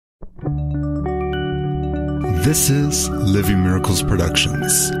This is Living Miracles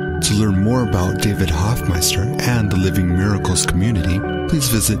Productions. To learn more about David Hoffmeister and the Living Miracles community, please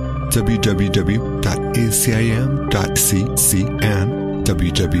visit www.acim.cc and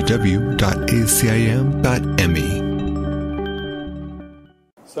www.acim.me.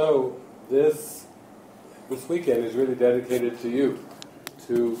 So this weekend is really dedicated to you,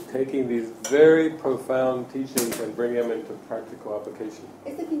 to taking these very profound teachings and bring them into practical application.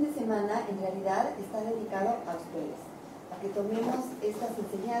 Este fin de semana en realidad está dedicado a ustedes, a que tomemos estas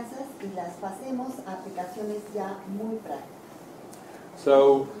enseñanzas y las pasemos a aplicaciones ya muy prácticas.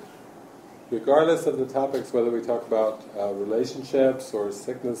 So, regardless of the topics, whether we talk about relationships or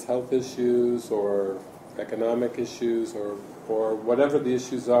sickness, health issues, or economic issues, or whatever the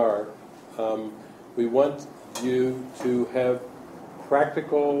issues are, we want you to have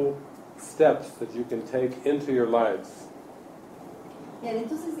practical steps that you can take into your lives. Bien,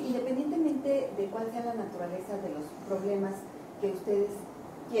 entonces, independientemente de cuál sea la naturaleza de los problemas que ustedes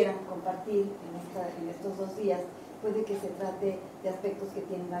quieran compartir en estos 2 días, puede que se trate de aspectos que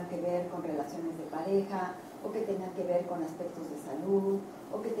tengan que ver con relaciones de pareja, o que tengan que ver con aspectos de salud,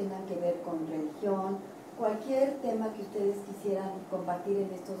 o que tengan que ver con religión. Cualquier tema que ustedes quisieran compartir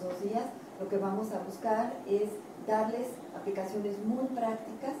en estos 2 días, lo que vamos a buscar es darles aplicaciones muy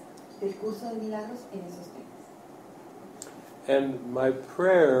prácticas del Curso de Milagros en esos temas. And my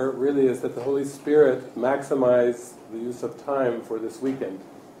prayer really is that the Holy Spirit maximize the use of time for this weekend.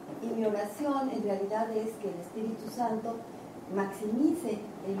 Y mi oración en realidad es que el Espíritu Santo maximice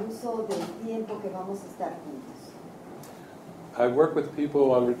el uso del tiempo que vamos a estar juntos. I work with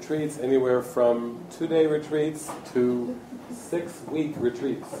people on retreats anywhere from 2-day retreats to 6-week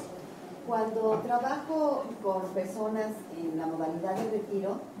retreats. Cuando trabajo con personas en la modalidad de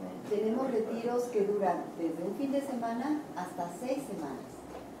retiro, tenemos retiros que duran desde un fin de semana hasta 6 semanas.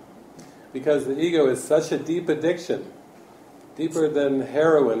 Because the ego is such a deep addiction, deeper than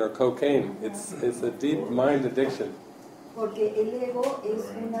heroin or cocaine. It's a deep mind addiction. Porque el ego es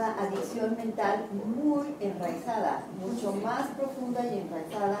una adicción mental muy enraizada, mucho más profunda y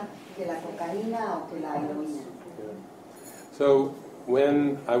enraizada que la cocaína o que la heroína. Yeah. So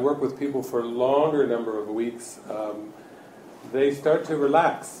when I work with people for a longer number of weeks, they start to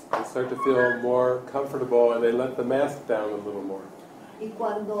relax, they start to feel more comfortable, and they let the mask down a little more. Y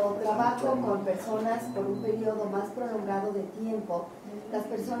cuando trabajo con personas por un periodo más prolongado de tiempo, las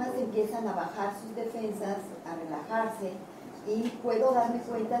personas empiezan a bajar sus defensas, a relajarse, y puedo darme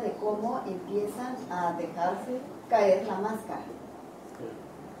cuenta de cómo empiezan a dejarse caer la máscara.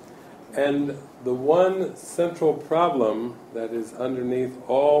 And the one central problem that is underneath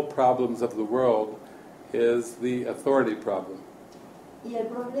all problems of the world is the authority problem. Y el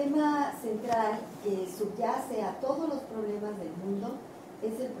problema central que subyace a todos los problemas del mundo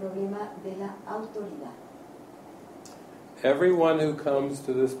es el problema de la autoridad. Everyone who comes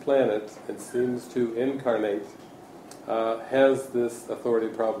to this planet and seems to incarnate has this authority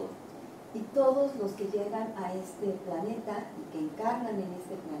problem. Y todos los que llegan a este planeta y que encarnan en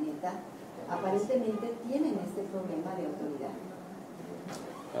este planeta, aparentemente tienen este problema de autoridad.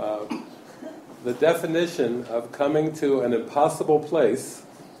 The definition of coming to an impossible place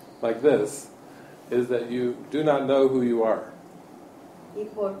like this is that you do not know who you are. Y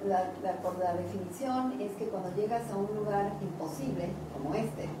por la definición es que cuando llegas a un lugar imposible como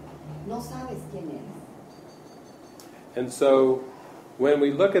este, no sabes quién eres. And so, when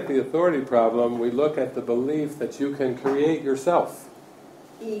we look at the authority problem, we look at the belief that you can create yourself.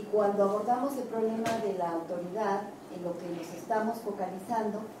 Y cuando abordamos el problema de la autoridad, en lo que nos estamos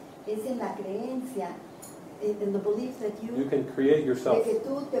focalizando es en la creencia, en the belief that you can create yourself. De que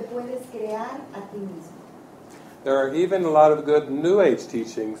tú te puedes crear a ti mismo. There are even a lot of good New Age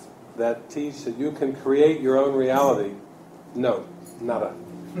teachings that teach that you can create your own reality. No, nada.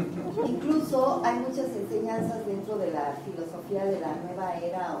 Incluso hay muchas enseñanzas dentro de la filosofía de la nueva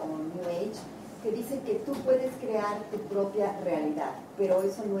era o New Age que dicen que tú puedes crear tu propia realidad, pero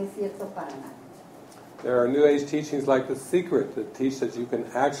eso no es cierto para nada. There are New Age teachings like The Secret that teach that you can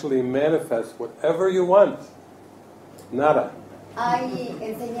actually manifest whatever you want. Nada. Hay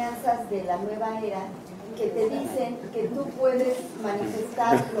enseñanzas de la nueva era que te dicen que tú puedes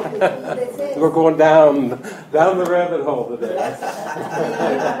manifestar lo que tú desees. We're going down the rabbit hole today.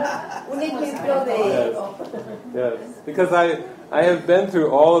 Un ejemplo de... Yes. Because I have been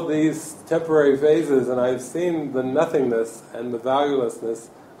through all of these temporary phases and I've seen the nothingness and the valuelessness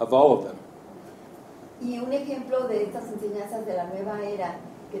of all of them. Y un ejemplo de estas enseñanzas de la nueva era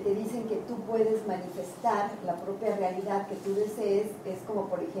que te dicen que tú puedes manifestar la propia realidad que tú desees es como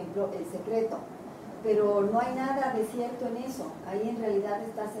por ejemplo El Secreto. Pero no hay nada de cierto en eso. Ahí en realidad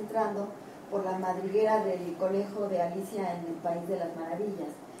estás entrando por la madriguera del conejo de Alicia en el País de las Maravillas.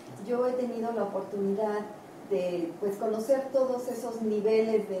 Yo he tenido la oportunidad de pues conocer todos esos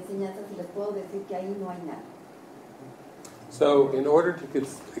niveles de enseñanzas y les puedo decir que ahí no hay nada. So, in order to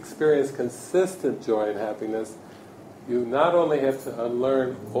experience consistent joy and happiness, you not only have to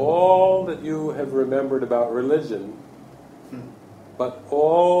unlearn all that you have remembered about religion, but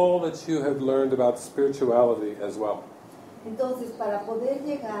all that you have learned about spirituality as well. Entonces, para poder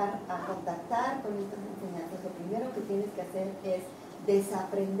llegar a contactar con estas enseñanzas, lo primero que tienes que hacer es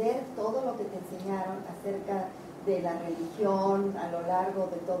desaprender todo lo que te enseñaron acerca de la religión a lo largo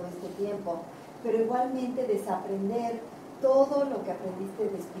de todo este tiempo, pero igualmente desaprender todo lo que aprendiste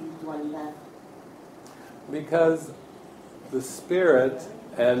de espiritualidad. Because the spirit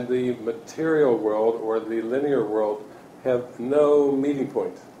and the material world or the linear world have no meeting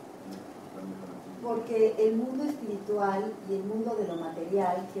point. Porque el mundo espiritual y el mundo de lo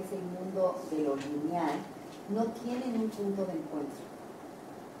material, que es el mundo de lo lineal, no tienen un punto de encuentro.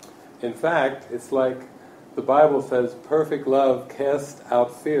 In fact, it's like the Bible says, perfect love casts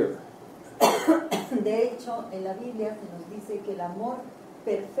out fear. De hecho, en la Biblia se nos dice que el amor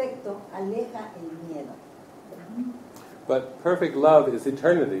perfecto aleja el miedo. But perfect love is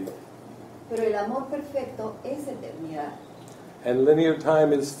eternity. Pero el amor perfecto es eternidad. And linear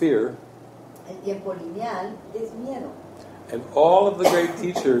time is fear. El tiempo lineal es miedo. And all of the great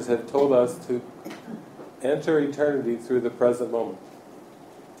teachers have told us to enter eternity through the present moment.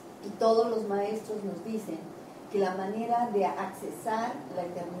 Y todos los maestros nos dicen que la manera de accesar la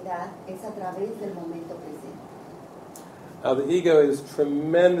eternidad es a través del momento presente. Now the ego is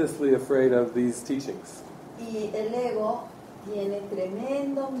tremendously afraid of these teachings. Y el ego tiene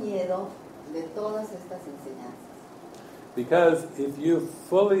tremendo miedo de todas estas enseñanzas. Because if you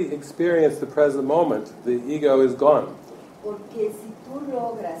fully experience the present moment, the ego is gone. Porque si tú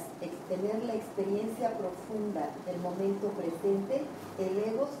logras tener la experiencia profunda del momento presente, el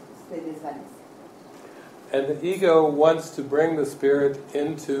ego se desvanece. And the ego wants to bring the spirit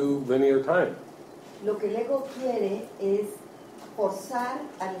into linear time. Lo que el ego quiere es forzar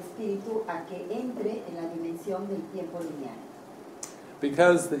al espíritu a que entre en la dimensión del tiempo lineal.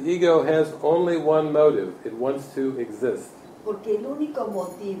 Because the ego has only one motive. It wants to exist. Porque el único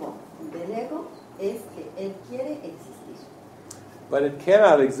motivo del ego es que él quiere existir. But it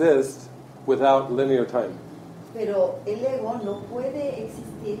cannot exist without linear time. Pero el ego no puede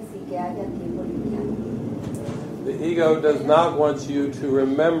existir sin que haya tiempo lineal. The ego does not want you to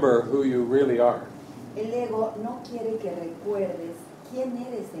remember who you really are. El ego no quiere que recuerdes quién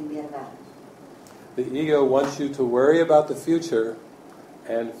eres en verdad. The ego wants you to worry about the future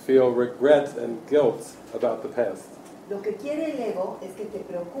and feel regret and guilt about the past. Lo que quiere el ego es que te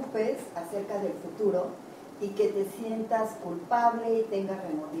preocupes acerca del futuro y que te sientas culpable y tengas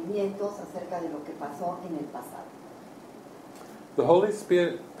remordimientos acerca de lo que pasó en el pasado. The Holy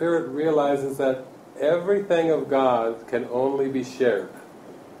Spirit realizes that everything of God can only be shared.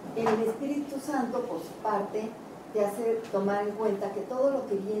 El Espíritu Santo, por su parte, te hace tomar en cuenta que todo lo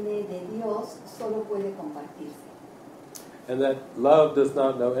que viene de Dios solo puede compartirse. And that love does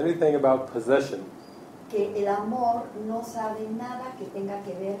not know anything about possession. Que el amor no sabe nada que tenga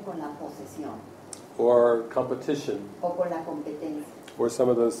que ver con la posesión. Or competition. O con la competencia. Or some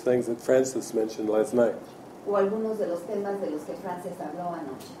of those things that Francis mentioned last night. O algunos de los temas de los que Francis habló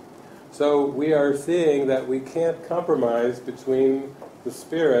anoche. So we are seeing that we can't compromise between the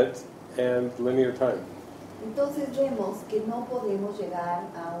spirit and linear time. Entonces vemos que no podemos llegar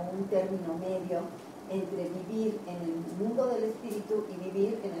a un término medio entre vivir en el mundo del espíritu y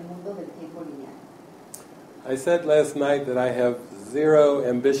vivir en el mundo del tiempo lineal. I said last night that I have zero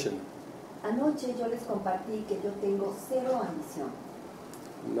ambition. Anoche yo les compartí que yo tengo cero ambición.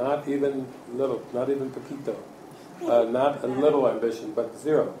 Not even little, not even poquito. Not a little ambition, but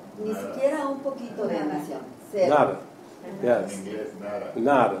zero. Ni siquiera un poquito de ambición. Cero. Nada. Yes. En inglés, nada.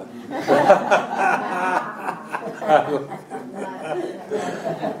 Nada.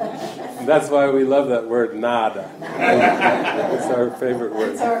 That's why we love that word, nada. It's our favorite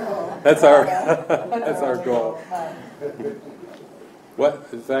word. That's our goal. What?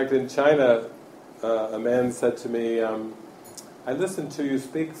 In fact, in China, a man said to me, I listened to you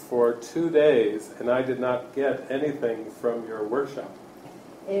speak for 2 days, and I did not get anything from your workshop.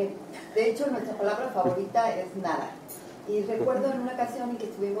 De hecho, nuestra palabra favorita es nada. Y recuerdo en una ocasión en que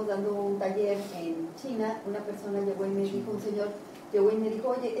estuvimos dando un taller en China, una persona llegó y me dijo, un señor llegó y me dijo,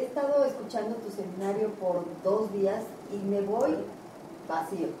 oye, he estado escuchando tu seminario por 2 días y me voy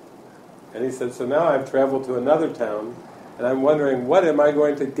vacío. And he said, so now I've traveled to another town, and I'm wondering, what am I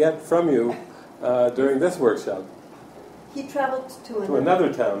going to get from you during this workshop? he traveled to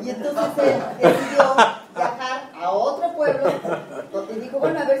another town. Y entonces él decidió viajar a otro pueblo y dijo,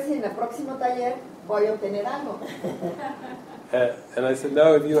 bueno, a ver si en el próximo taller voy a obtener algo. And I said,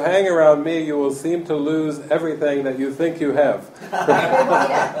 no, if you hang around me, you will seem to lose everything that you think you have. Pero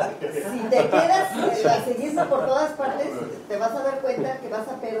mira, si te quedas a seguirme por todas partes, te vas a dar cuenta que vas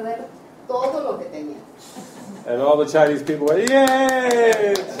a perder todo lo que tenías. And all the Chinese people went,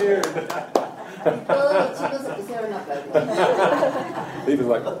 yay! Cheered. Y todos los chinos se pusieron a aplaudir. He was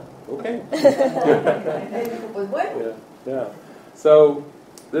like, okay. Él dijo, pues bueno. Yeah. So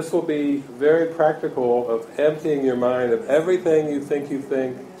this will be very practical of emptying your mind of everything you think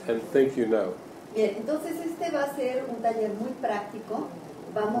and think you know. Bien, entonces este va a ser un taller muy práctico.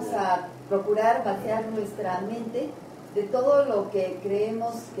 Vamos a procurar vaciar nuestra mente de todo lo que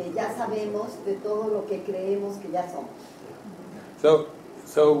creemos que ya sabemos, de todo lo que creemos que ya somos.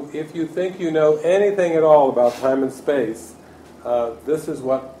 So if you think you know anything at all about time and space, this is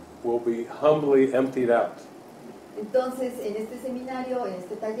what will be humbly emptied out. Entonces, en este seminario, en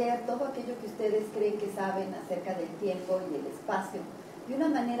este taller, todo aquello que ustedes creen que saben acerca del tiempo y el espacio, de una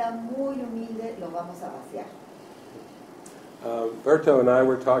manera muy humilde lo vamos a vaciar. Berto and I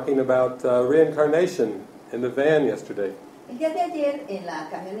were talking about reincarnation in the van yesterday. El día de ayer, en la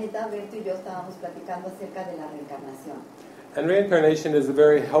camioneta, Berto y yo estábamos platicando acerca de la reencarnación. And reincarnation is a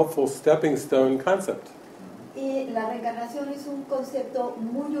very helpful stepping stone concept. Y la reencarnación es un concepto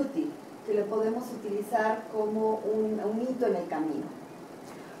muy útil, que lo podemos utilizar como un hito en el camino.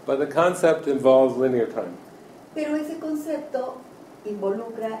 But the concept involves linear time. Pero ese concepto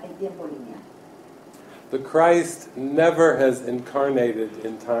involucra el tiempo lineal. The Christ never has incarnated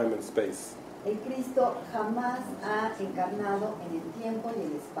in time and space. El Cristo jamás ha encarnado en el tiempo y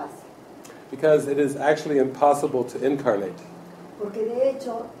el espacio. Because it is actually impossible to incarnate. Porque de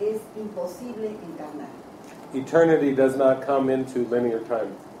hecho es imposible encarnar. Eternity does not come into linear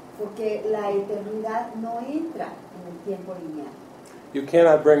time. Porque la eternidad no entra en el tiempo lineal. You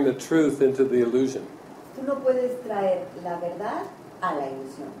cannot bring the truth into the illusion. Tú no puedes traer la verdad a la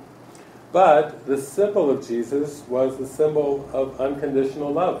ilusión. But the symbol of Jesus was the symbol of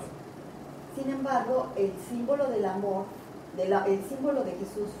unconditional love. Sin embargo, el símbolo del amor, el símbolo de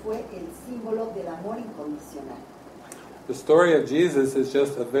Jesús fue el símbolo del amor incondicional. The story of Jesus is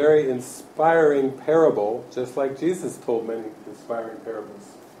just a very inspiring parable, just like Jesus told many inspiring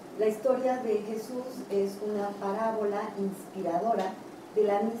parables. La historia de Jesús es una parábola inspiradora de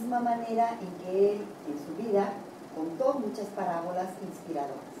la misma manera en que Él, en su vida, contó muchas parábolas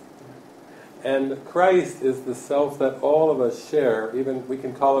inspiradoras. And Christ is the self that all of us share, even we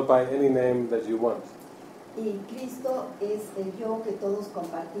can call it by any name that you want. Y Cristo es el yo que todos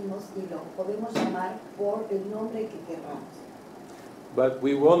compartimos y lo podemos llamar por el nombre que querramos. But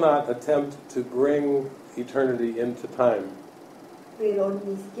we will not attempt to bring eternity into time. Pero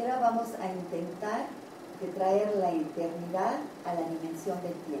ni siquiera vamos a intentar de traer la eternidad a la dimensión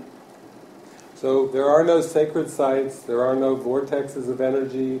del tiempo. So there are no sacred sites, there are no vortexes of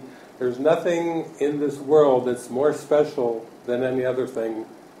energy, there's nothing in this world that's more special than any other thing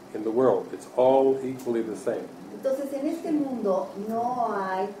in the world. It's all equally the same. Entonces en este mundo no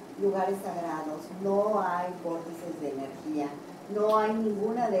hay lugares sagrados, no hay vórtices de energía, no hay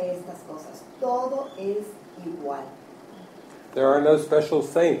ninguna de estas cosas. Todo es igual. There are no special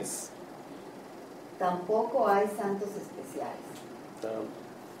saints. Tampoco hay santos especiales.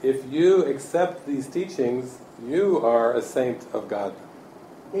 If you accept these teachings, you are a saint of God.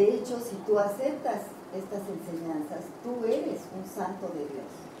 De hecho, si tú aceptas estas enseñanzas, tú eres un santo de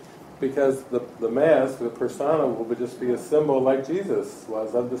Dios. Because the mask, the persona, will just be a symbol like Jesus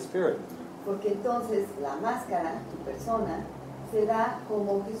was of the Spirit. Porque entonces la máscara, tu persona, será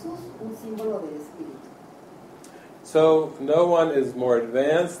como Jesús, un símbolo del Espíritu. So no one is more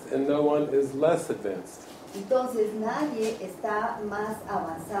advanced and no one is less advanced. Entonces nadie está más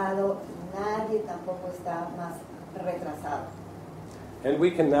avanzado, nadie tampoco está más retrasado. And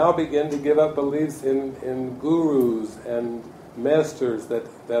we can now begin to give up beliefs in gurus and masters that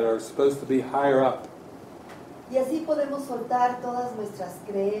are supposed to be higher up. Y así podemos soltar todas nuestras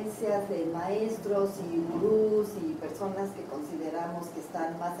creencias de maestros y gurús y personas que consideramos que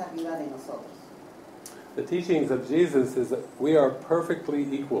están más arriba de nosotros. The teachings of Jesus is that we are perfectly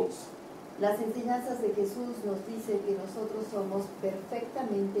equals. Las enseñanzas de Jesús nos dicen que nosotros somos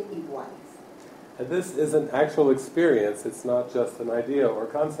perfectamente iguales. And this is an actual experience, it's not just an idea or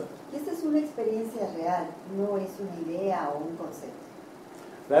concept. Y esta es una experiencia real, no es una idea o un concepto.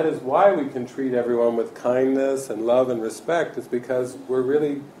 That is why we can treat everyone with kindness and love and respect, is because we're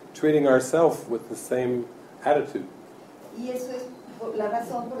really treating ourselves with the same attitude. Y eso es la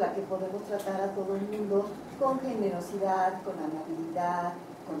razón por la que podemos tratar a todo el mundo con generosidad, con amabilidad,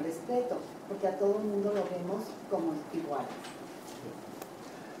 con respeto, porque a todo el mundo lo vemos como igual.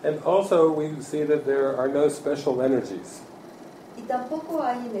 And also we see that there are no special energies. Y tampoco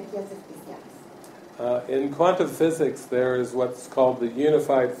hay energías especiales. In quantum physics there is what's called the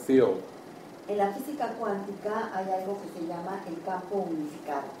unified field. En la física cuántica hay algo que se llama el campo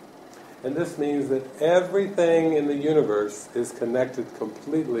unificado. And this means that everything in the universe is connected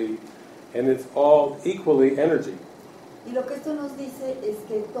completely and it's all equally energy. Y lo que esto nos dice es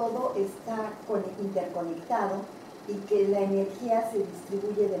que todo está interconectado y que la energía se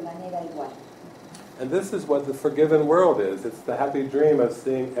distribuye de manera igual. And this is what the forgiven world is. It's the happy dream of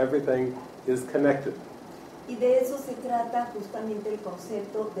seeing everything is connected. Y de eso se trata justamente el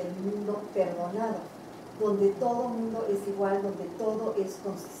concepto del mundo perdonado, donde todo mundo es igual, donde todo es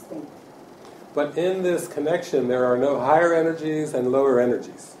consistente. But in this connection there are no higher energies and lower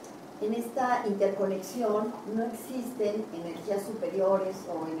energies. En esta interconexión no existen energías superiores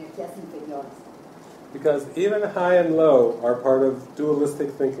o energías inferiores. Because even high and low are part of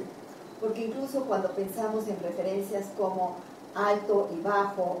dualistic thinking. Porque incluso cuando pensamos en referencias como alto y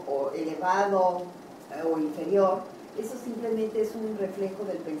bajo, o elevado o inferior, eso simplemente es un reflejo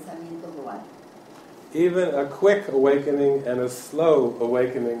del pensamiento dual. Even a quick awakening and a slow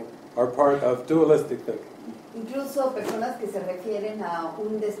awakening are part of dualistic thinking. Incluso personas que se refieren a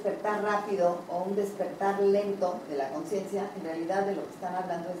un despertar rápido o un despertar lento de la conciencia, en realidad de lo que están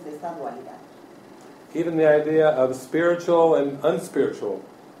hablando es de esta dualidad. Even the idea of spiritual and unspiritual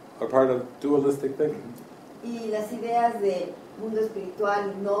are part of dualistic thinking. Y las ideas de mundo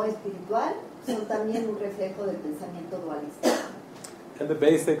espiritual y no espiritual son también un reflejo del pensamiento dualista. And the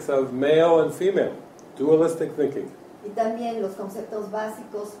basics of male and female, dualistic thinking. Y también los conceptos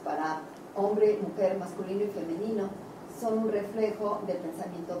básicos para hombre, mujer, masculino y femenino son un reflejo del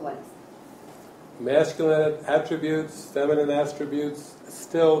pensamiento dualista. Masculine attributes, feminine attributes,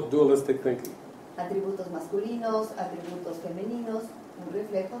 still dualistic thinking. Atributos masculinos, atributos femeninos, un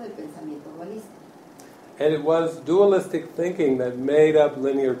reflejo del pensamiento dualista. And it was dualistic thinking that made up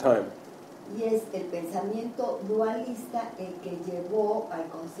linear time. Y es el pensamiento dualista el que llevó al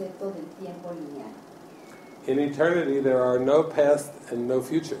concepto del tiempo lineal. In eternity there are no past and no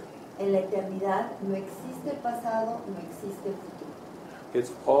future. En la eternidad no existe el pasado, no existe el futuro.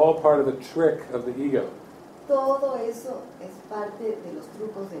 It's all part of a trick of the ego. Todo eso es parte de los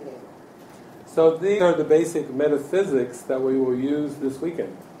trucos del ego. So these are the basic metaphysics that we will use this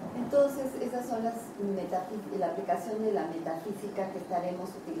weekend. Entonces, esas son la aplicación de la metafísica que estaremos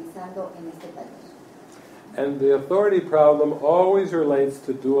utilizando en este taller. And the authority problem always relates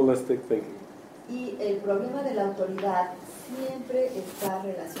to dualistic thinking. Y el problema de la autoridad siempre está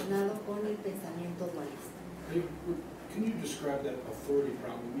relacionado con el pensamiento dualista. Can you describe that authority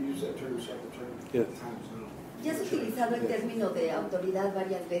problem? You use that term several Yes. times now. Ya has utilizado el término de autoridad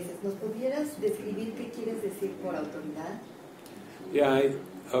varias veces. ¿Nos pudieras describir qué quieres decir por autoridad? Yeah,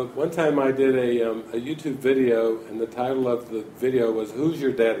 one time I did a YouTube video, and the title of the video was "Who's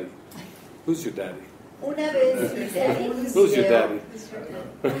Your Daddy?" Who's your daddy? Una vez hice un Who's your video. daddy?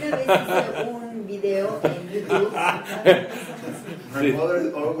 Una vez hice un video en YouTube. My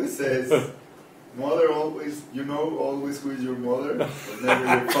mother always says, "Mother always, you know always who is your mother, but never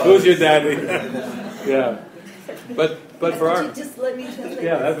your father." Who's your daddy? Yeah, but for our Just let me translate.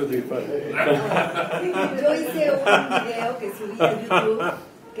 yeah, that would be fun. Yo hice un video que subí a YouTube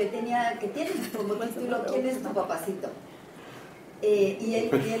que tiene como título ¿Quién es tu papacito? Y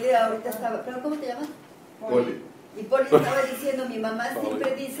él ahorita estaba, ¿pero cómo te llamas? Poli. Y Poli estaba diciendo, mi mamá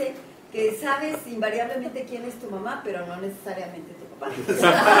siempre dice que sabes invariablemente quién es tu mamá, pero no necesariamente tu papá.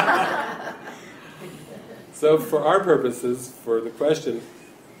 So for our purposes, for the question,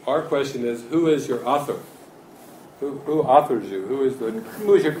 our question is, who is your author? Who authors you?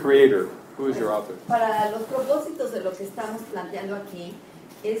 Who is your creator? Who is your author? Para los propósitos de lo que estamos planteando aquí,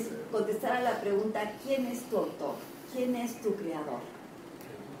 es contestar a la pregunta, ¿quién es tu autor? ¿Quién es tu creador?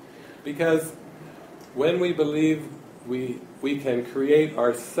 Because when we believe we can create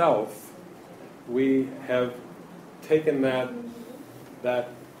ourselves, we have taken that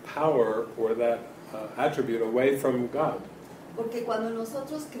power or that attribute away from God. Porque cuando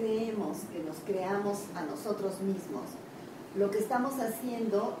nosotros creemos que nos creamos a nosotros mismos, lo que estamos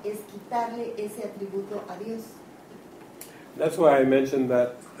haciendo es quitarle ese atributo a Dios. That's why I mentioned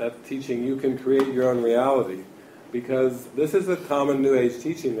that teaching, you can create your own reality. Because this is a common New Age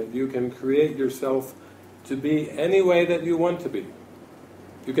teaching, that you can create yourself to be any way that you want to be.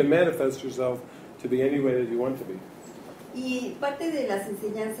 You can manifest yourself to be any way that you want to be. Y parte de las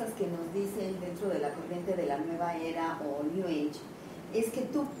enseñanzas que nos dicen dentro de la corriente de la nueva era o New Age es que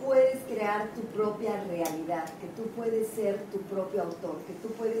tú puedes crear tu propia realidad, que tú puedes ser tu propio autor, que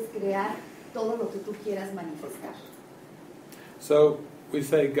tú puedes crear todo lo que tú quieras manifestar. So we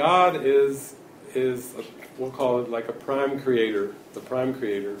say God is we'll call it like a prime creator, the prime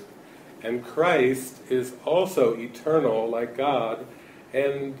creator, and Christ is also eternal like God,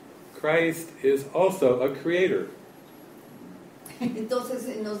 and Christ is also a creator.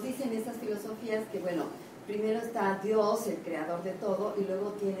 Entonces nos dicen esas filosofías que, bueno, primero está Dios, el creador de todo, y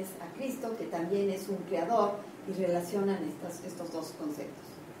luego tienes a Cristo, que también es un creador, y relacionan estos dos conceptos.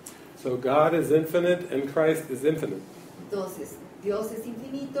 So God is infinite and Christ is infinite. Entonces, Dios es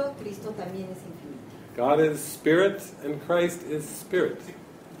infinito, Cristo también es infinito. God is spirit and Christ is spirit.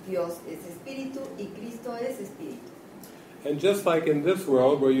 Dios es espíritu y Cristo es espíritu. And just like in this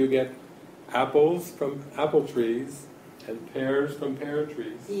world where you get apples from apple trees and pears from pear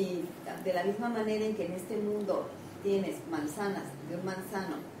trees, Y de la misma manera en que en este mundo tienes manzanas de un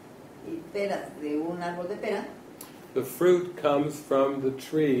manzano y peras de un árbol de pera, the fruit comes from the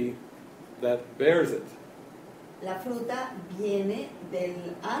tree that bears it. la fruta viene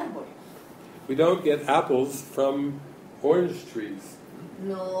del árbol. We don't get apples from orange trees.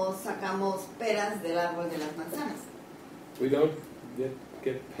 No sacamos peras del árbol de las manzanas. We don't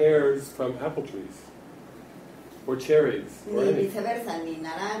get pears from apple trees or cherries or Ni anything. viceversa, ni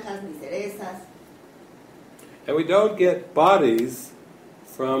naranjas, ni cerezas. And we don't get bodies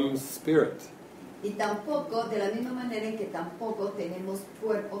from spirit. Y tampoco, de la misma manera en que tampoco tenemos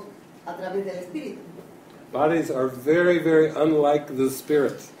cuerpos a través del espíritu. Bodies are very, very unlike the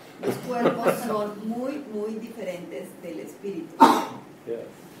spirit. Los cuerpos son muy, muy diferentes del espíritu. Yes.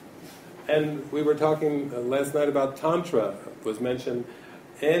 And we were talking last night about Tantra, was mentioned.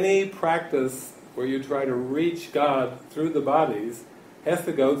 Any practice where you try to reach God through the bodies has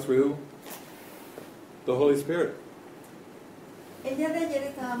to go through the Holy Spirit. El día de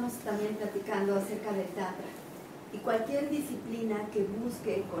ayer estábamos también platicando acerca del Tantra. Y cualquier disciplina que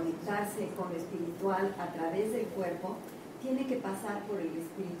busque conectarse con lo espiritual a través del cuerpo tiene que pasar por el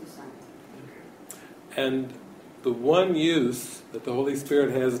Espíritu Santo. And the one use that the Holy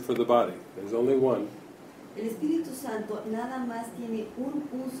Spirit has for the body, there's only one, El Espíritu Santo nada más tiene un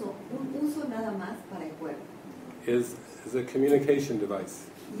uso nada más para el cuerpo. is a communication device.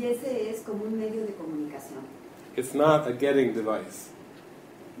 Y ese es como un medio de comunicación. It's not a getting device.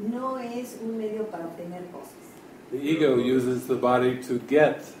 No es un medio para obtener cosas. The ego uses the body to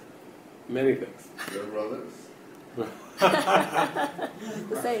get many things. Your brothers?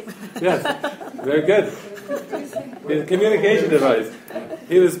 The same. Yes, very good. It's a communication device.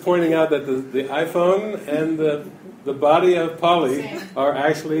 He was pointing out that the iPhone and the body of Polly are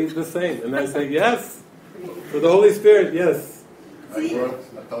actually the same. And I say, yes, for the Holy Spirit, yes. I brought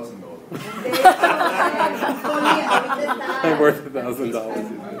 $1,000. De hecho, Poli ahorita I'm worth $1,000.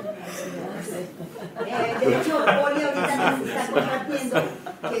 De hecho, Poli ahorita nos está compartiendo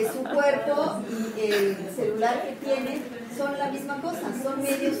que su cuerpo y el celular que tiene son la misma cosa, son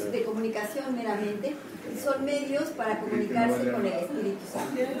medios de comunicación meramente, y son medios para comunicarse con el Espíritu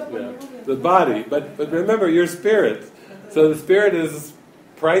Santo. Yeah. The body, but remember, you're spirit. So the spirit is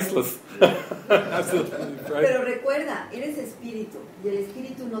priceless. Absolutely Pero priceless. recuerda, eres espíritu y el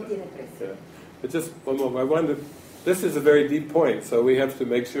espíritu no tiene precio. Yeah. But just one more. I wanted. This is a very deep point, so we have to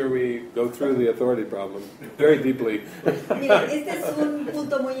make sure we go through the authority problem very deeply. Miren, este es un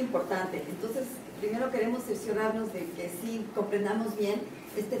punto muy importante. Entonces, primero queremos cerciorarnos de que sí comprendamos bien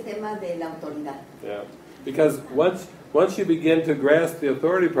este tema de la autoridad. Yeah, because once you begin to grasp the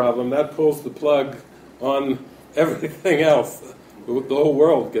authority problem, that pulls the plug on everything else. The whole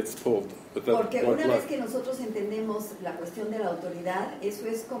world gets pulled with that Porque one una plug. vez que nosotros entendemos la cuestión de la autoridad, eso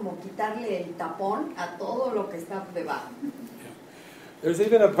es como quitarle el tapón a todo lo que está debajo. There's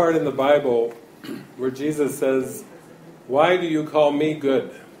even a part in the Bible where Jesus says, "Why do you call me good?"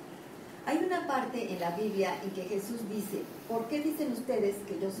 Hay una parte en la Biblia en que Jesús dice, ¿por qué dicen ustedes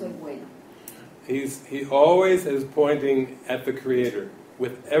que yo soy bueno? He always is pointing at the Creator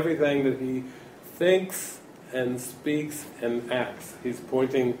with everything that he thinks and speaks and acts. He's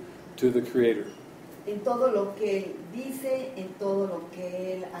pointing to the Creator. En todo lo que Él dice, en todo lo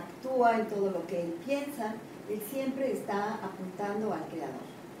que Él actúa, en todo lo que Él piensa, Él siempre está apuntando al Creador.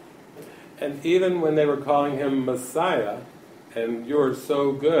 And even when they were calling him Messiah, and you're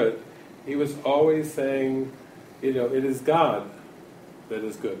so good, he was always saying, it is God that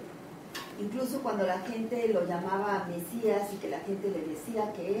is good. Incluso cuando la gente lo llamaba Mesías y que la gente le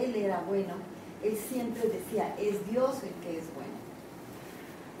decía que Él era bueno, Él siempre decía, es Dios el que es bueno.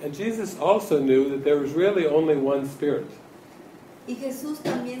 And Jesus also knew that there was really only one Spirit. Y Jesús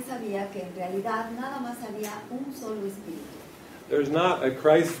también sabía que en realidad nada más había un solo espíritu. There's not a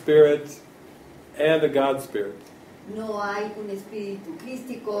Christ spirit and a God spirit. No hay un espíritu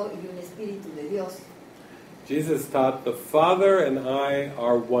crístico y un espíritu de Dios. Jesus taught the Father and I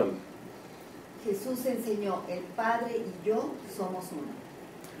are one. Jesús enseñó, el Padre y yo somos uno.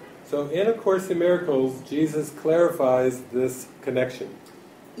 So in A Course in Miracles, Jesus clarifies this connection.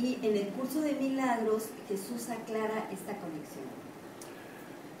 Y en el Curso de Milagros, Jesús aclara esta conexión.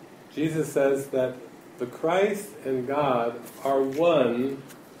 Jesus says that the Christ and God are one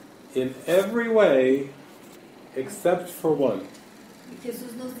in every way except for one.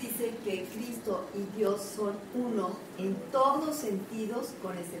 Jesús nos dice que Cristo y Dios son uno en todos sentidos,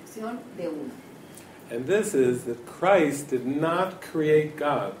 con excepción de uno. And this is that Christ did not create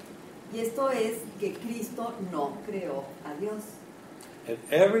God. Y esto es que Cristo no creó a Dios. And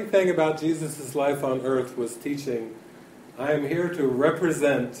everything about Jesus' life on earth was teaching, I am here to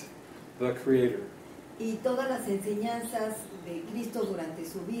represent the Creator. Y todas las enseñanzas de Cristo durante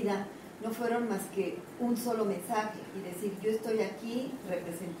su vida no fueron más que un solo mensaje y decir, yo estoy aquí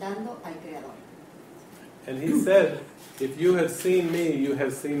representando al Creador. And he said, if you have seen me, you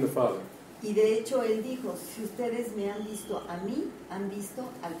have seen the Father. Y de hecho él dijo, si ustedes me han visto a mí, han visto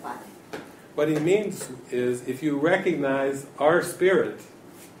al Padre. What he means is, if you recognize our spirit,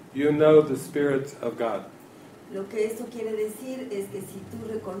 you know the Spirit of God. Lo que esto quiere decir es que si tú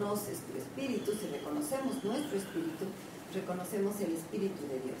reconoces tu espíritu, si reconocemos nuestro espíritu, reconocemos el espíritu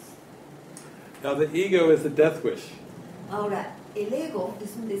de Dios. Now the ego is a death wish. Ahora, el ego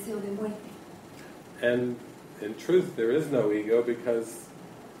es un deseo de muerte. And in truth, there is no ego because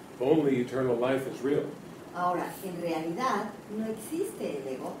only eternal life is real. Ahora, en realidad, no existe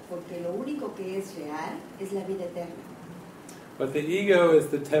el ego porque lo único que es real es la vida eterna. But the ego is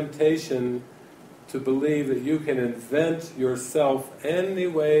the temptation to believe that you can invent yourself any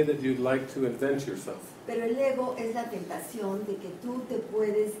way that you'd like to invent yourself. Pero el ego es la tentación de que tú te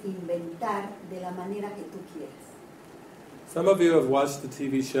puedes inventar de la manera que tú quieras. Some of you have watched the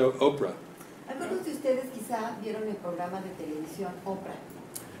TV show Oprah. Algunos de ustedes quizá vieron el programa de televisión Oprah.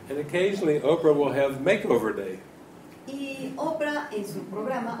 And occasionally Oprah will have makeover day. Y Oprah en su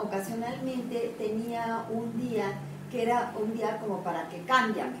programa ocasionalmente tenía un día que era un día como para que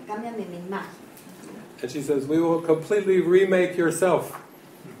cámbiame mi imagen. And she says, we will completely remake yourself.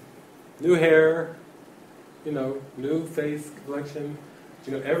 New hair, new face collection,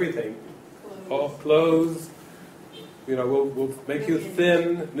 everything. All clothes, we'll make you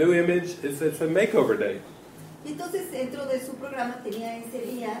thin, new image. It's a makeover day. Y entonces dentro de su programa tenía ese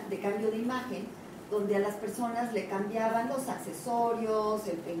día de cambio de imagen, donde a las personas le cambiaban los accesorios,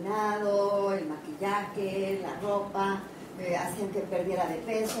 el peinado, el maquillaje, la ropa, hacían que perdiera de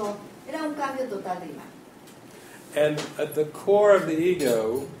peso. Era un cambio total de imagen. And at the core of the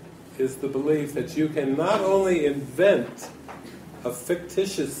ego is the belief that you can not only invent a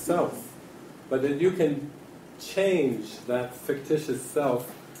fictitious self, but that you can change that fictitious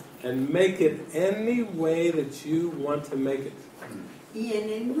self and make it any way that you want to make it. Y en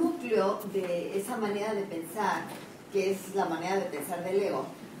el núcleo de esa manera de pensar, que es la manera de pensar del ego,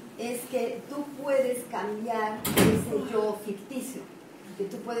 es que tú puedes cambiar ese yo ficticio, que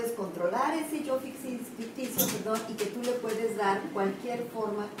tú puedes controlar ese yo ficticio, y que tú le puedes dar cualquier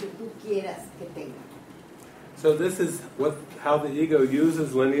forma que tú quieras que tenga. So this is how the ego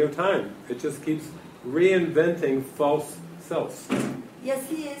uses linear time. It just keeps reinventing false selves. Y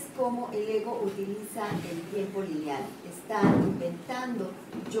así es como el ego utiliza el tiempo lineal. Está inventando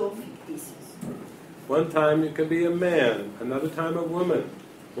yo ficticios. One time you can be a man, another time a woman,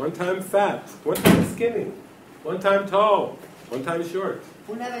 one time fat, one time skinny, one time tall, one time short.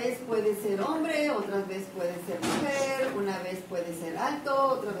 Una vez puede ser hombre, otra vez puede ser mujer, una vez puede ser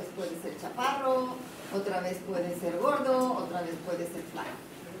alto, otra vez puede ser chaparro, otra vez puede ser gordo, otra vez puede ser flaco.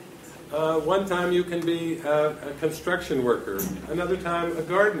 One time you can be a construction worker, another time a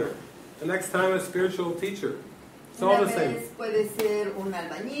gardener, the next time a spiritual teacher. It's all Una the same. vez puede ser un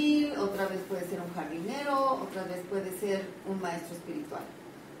albañil, otra vez puede ser un jardinero, otra vez puede ser un maestro espiritual.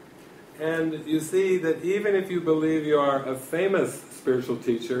 And you see that even if you believe you are a famous spiritual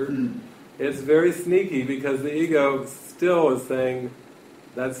teacher, it's very sneaky because the ego still is saying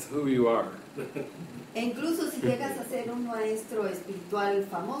that's who you are. E incluso si llegas a ser un maestro espiritual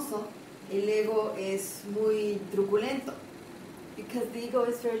famoso, el ego es muy truculento. Because the ego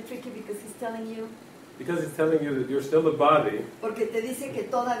is very tricky because he's telling you... Because he's telling you that you're still a body. Porque te dice que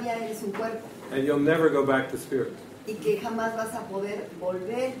todavía eres un cuerpo. And you'll never go back to spirit. Y que jamás vas a poder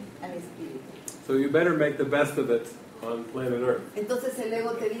volver al espíritu. So you better make the best of it on planet Earth. Entonces el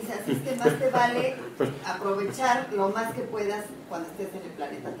ego te dice, así es que más te vale aprovechar lo más que puedas cuando estés en el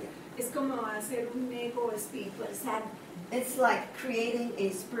planeta Tierra. Es como hacer un ego espiritual sano. It's like creating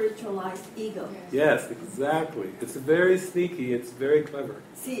a spiritualized ego. Yes, exactly. It's very sneaky, it's very clever.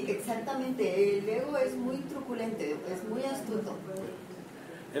 Sí, exactamente. El ego es muy truculente, es muy astuto.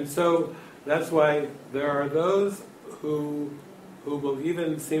 And so that's why there are those who will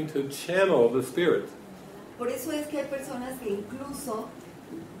even seem to channel the Spirit. Por eso es que hay personas que incluso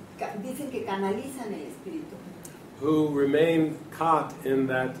dicen que canalizan el espíritu, Who remain caught in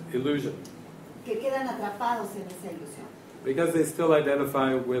that illusion que quedan atrapados en esa ilusión. because they still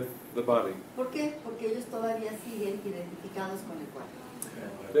identify with the body. ¿Por qué? Porque ellos todavía siguen identificados con el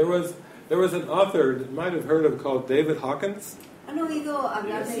cuerpo. There was an author that might have heard of called David Hawkins. ¿Han oído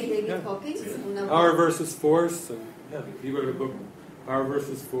hablar de David Yeah. Hawkins? Un autor. Power versus Force, and yeah, he wrote a book, Power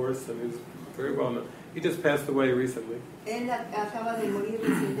versus Force, and he's very well known. He just passed away recently. Él acaba de morir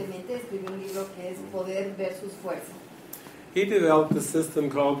recientemente, escribió un libro que es Poder versus Fuerza. He developed a system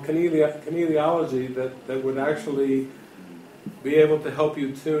called kinesiology that would actually be able to help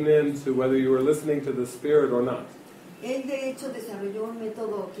you tune in to whether you were listening to the Spirit or not. Él de hecho desarrolló un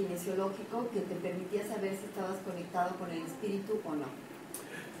método kinesiológico que te permitía saber si estabas conectado con el espíritu o no.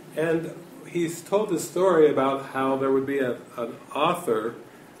 And he's told the story about how there would be an author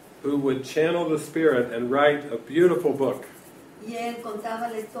who would channel the Spirit and write a beautiful book. Y él contaba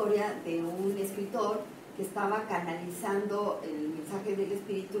la historia de un escritor que estaba canalizando el mensaje del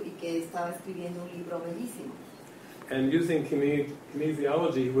espíritu y que estaba escribiendo un libro bellísimo. And using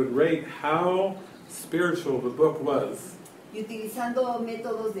kinesiology, he would rate how spiritual the book was. Y utilizando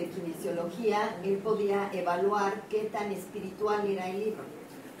métodos de kinesiología, él podía evaluar qué tan espiritual era el libro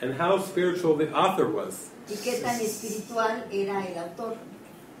And how spiritual the author was. y qué tan espiritual era el autor.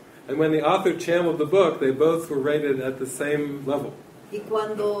 And when the author channeled the book, they both were rated at the same level. Y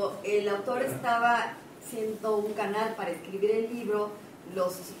cuando el autor estaba siendo un canal para escribir el libro,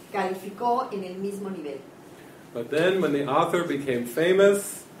 los calificó en el mismo nivel. But then when the author became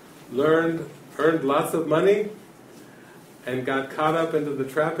famous, earned lots of money, and got caught up into the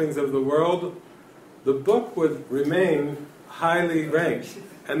trappings of the world, the book would remain highly ranked.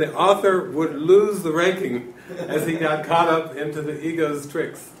 And the author would lose the ranking as he got caught up into the ego's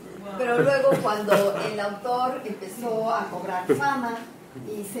tricks. Pero luego cuando el autor empezó a cobrar fama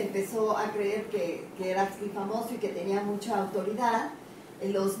y se empezó a creer que era así famoso y que tenía mucha autoridad,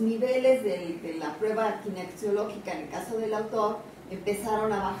 los niveles de la prueba kinesiológica en el caso del autor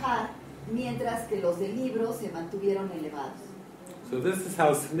empezaron a bajar, mientras que los del libro se mantuvieron elevados. So this is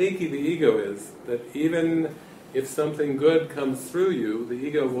how sneaky the ego is, that even if something good comes through you, the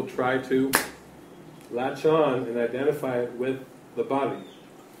ego will try to latch on and identify it with the body.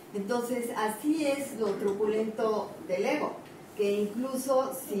 Entonces, así es lo truculento del ego, que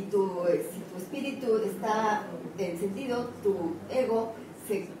incluso si tu espíritu está encendido, tu ego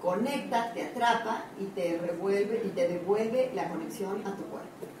se conecta, te atrapa y te revuelve y te devuelve la conexión a tu cuerpo.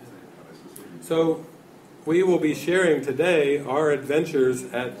 So we will be sharing today our adventures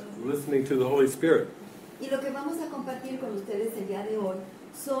at listening to the Holy Spirit. Y lo que vamos a compartir con ustedes el día de hoy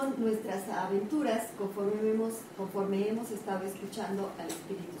son nuestras aventuras conforme hemos estado escuchando al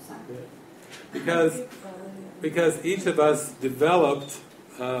Espíritu Santo. Because each of us developed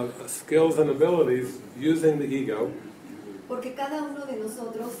skills and abilities using the ego, Porque cada uno de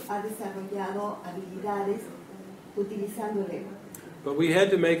nosotros ha desarrollado habilidades utilizando el ego. but we had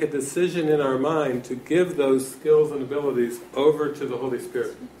to make a decision in our mind to give those skills and abilities over to the Holy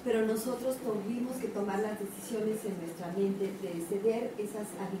Spirit. Pero nosotros tuvimos que tomar las decisiones en nuestra mente de ceder esas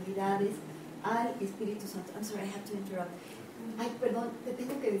habilidades al Espíritu Santo. I'm sorry, I have to interrupt. Ay, perdón, te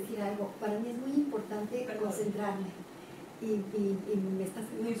tengo que decir algo. Para mí es muy importante concentrarme. Y me está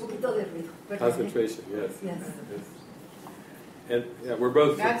haciendo un poquito de ruido. Perdón. Concentration, yes. Yes. And yeah,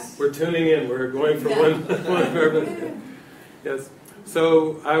 we're tuning in. We're going from Yeah. one purpose. Yes.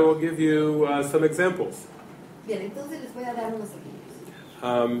 So I will give you some examples. Bien, entonces les voy a dar unos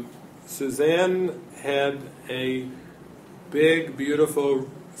ejemplos. Suzanne had a big, beautiful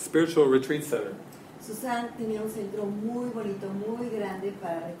spiritual retreat center. Suzanne tenía un centro muy bonito, muy grande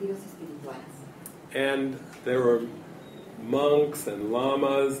para retiros espirituales. And there were monks and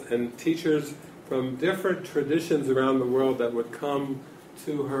lamas and teachers from different traditions around the world that would come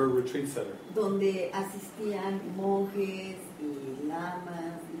to her retreat center. Donde asistían monjes y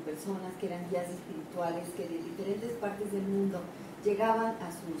lamas y personas que eran guías espirituales que de diferentes partes del mundo llegaban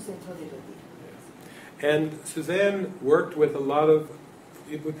a su centro de retiro. And Suzanne worked with a lot of,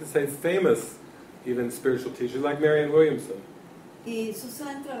 we could say, famous even spiritual teachers like Marianne Williamson. Y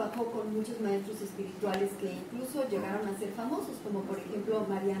Suzanne trabajó con muchos maestros espirituales que incluso llegaron a ser famosos, como por ejemplo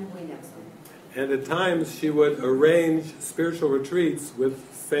Marianne Williamson. And at times she would arrange spiritual retreats with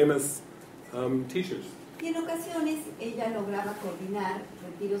famous teachers. Y en ocasiones ella lograba coordinar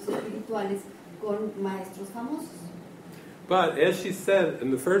retiros espirituales con maestros famosos. But as she said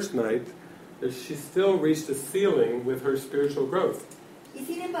in the first night, that she still reached a ceiling with her spiritual growth. Y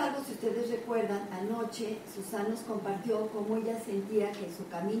sin embargo, si ustedes recuerdan, anoche Suzanne nos compartió cómo ella sentía que su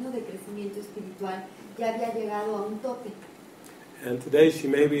camino de crecimiento espiritual ya había llegado a un tope. And today she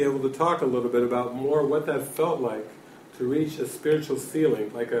may be able to talk a little bit about more what that felt like to reach a spiritual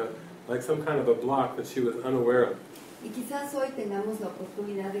ceiling, like some kind of a block that she was unaware of. Y quizás hoy tengamos la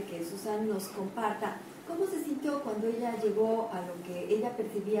oportunidad de que Suzanne nos comparta cómo se sintió cuando ella llegó a lo que ella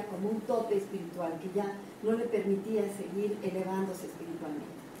percibía como un tope espiritual, que ya no le permitía seguir elevándose espiritualmente.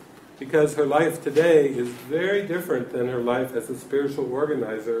 Because her life today is very different than her life as a spiritual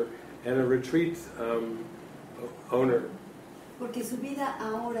organizer and a retreat owner. Porque su vida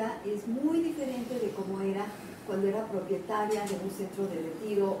ahora es muy diferente de cómo era cuando era propietaria de un centro de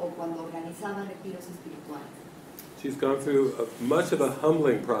retiro o cuando organizaba retiros espirituales. She's gone through much of a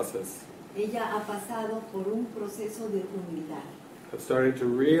humbling process Ella ha pasado por un proceso de humildad, of starting to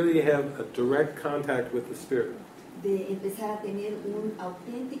really have a direct contact with the Spirit. de empezar a tener un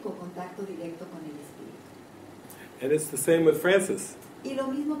auténtico contacto directo con el Espíritu. And it's the same with Frances. Y lo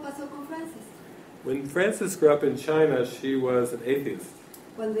mismo pasó con Frances. When Frances grew up in China, she was an atheist.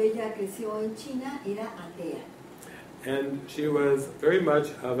 Cuando ella creció en China, era atea. And she was very much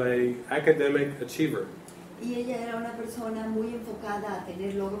of an academic achiever. Y ella era una persona muy enfocada a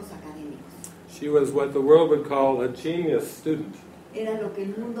tener logros académicos. She was what the world would call a genius student. Era lo que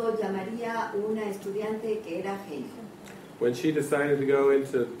el mundo llamaría una estudiante que era genio. When she decided to go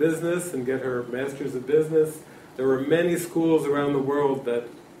into business and get her master's of business, there were many schools around the world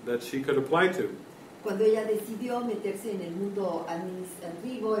that she could apply to. Cuando ella decidió meterse en el mundo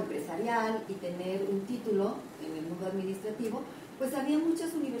administrativo, empresarial y tener un título en el mundo administrativo, pues había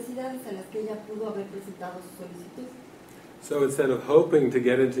muchas universidades a las que ella pudo haber presentado su solicitud. So instead of hoping to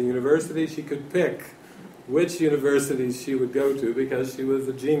get into university, she could pick which universities she would go to because she was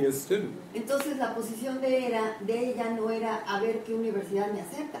a genius student. Entonces la posición de ella no era a ver qué universidad me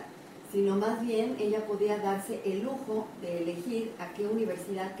acepta, sino más bien ella podía darse el lujo de elegir a qué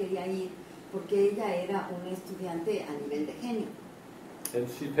universidad quería ir, porque ella era una estudiante a nivel de genio. And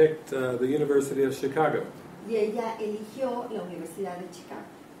she picked the University of Chicago. Y ella eligió la Universidad de Chicago.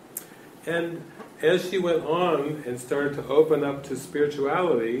 And as she went on and started to open up to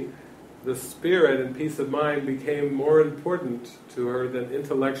spirituality, the spirit and peace of mind became more important to her than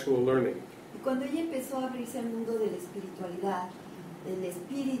intellectual learning. Y cuando ella empezó a abrirse al mundo de la espiritualidad, el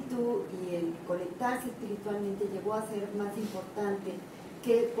espíritu y el conectarse espiritualmente llegó a ser más importante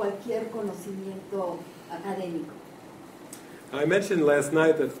que cualquier conocimiento académico. I mentioned last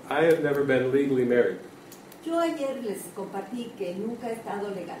night that I have never been legally married. Yo ayer les compartí que nunca he estado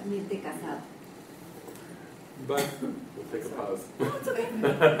legalmente casado. But we'll take a pause.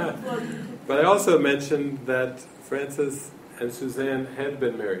 But I also mentioned that Frances and Suzanne had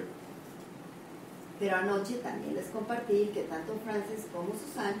been married. Pero anoche también les compartí que tanto Frances como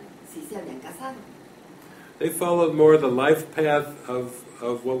Suzanne sí se habían casado. They followed more the life path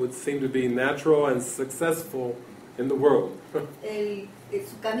of what would seem to be natural and successful in the world.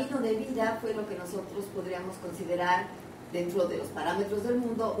 Su camino de vida fue lo que nosotros podríamos considerar, dentro de los parámetros del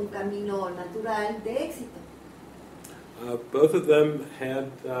mundo, un camino natural de éxito. Both of them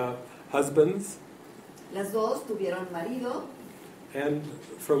had husbands, Las dos tuvieron marido, and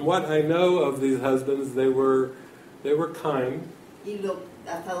from what I know of these husbands, they were kind. y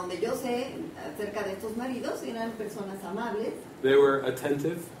hasta donde yo sé acerca de estos maridos, eran personas amables, They were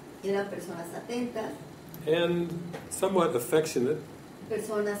attentive eran personas atentas, and somewhat affectionate.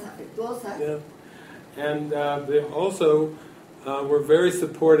 personas afectuosas, Yeah. And they also were very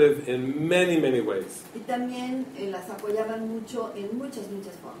supportive in many, many ways. y también las apoyaban mucho en muchas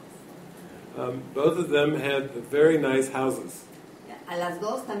formas. Both of them had very nice houses. A las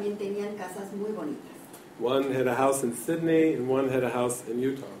dos también tenían casas muy bonitas. One had a house in Sydney and one had a house in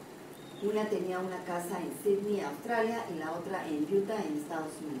Utah. Una tenía una casa en Sydney, Australia, y la otra en Utah, en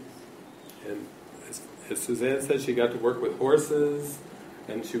Estados Unidos. And as Suzanne said, she got to work with horses,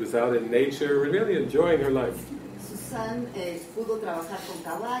 and she was out in nature, really enjoying her life. Suzanne pudo trabajar con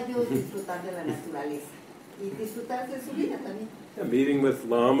caballos, disfrutar de la naturaleza y disfrutar de su vida también. Yeah, meeting with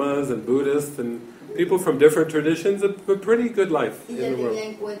lamas and Buddhists and people from different traditions, a pretty good life Y in ella the world. tenía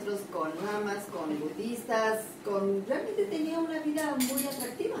encuentros con lamas, con budistas, realmente tenía una vida muy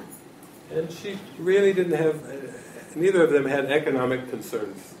atractiva. And she really didn't have neither of them had economic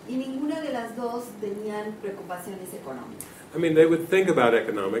concerns. Y ninguna de las dos tenían preocupaciones económicas. I mean, they would think about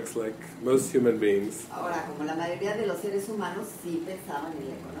economics like most human beings, Ahora, como la mayoría de los seres humanos, sí pensaban en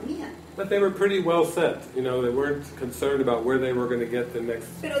la economía. but they were pretty well set. You know, they weren't concerned about where they were going to get the next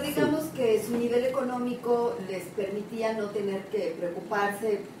Pero digamos que su nivel económico les permitía no tener que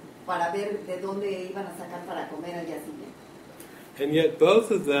preocuparse para ver de dónde iban a sacar para comer al día siguiente. And yet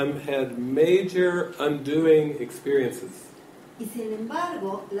both of them had major undoing experiences. Y sin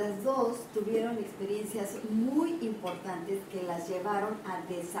embargo, las dos tuvieron experiencias muy importantes que las llevaron a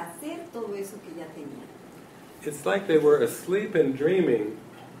deshacer todo eso que ya tenían. It's like they were asleep and dreaming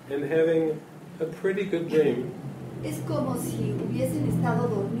and having a pretty good dream. Es como si hubiesen estado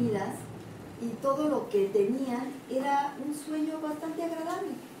dormidas y todo lo que tenían era un sueño bastante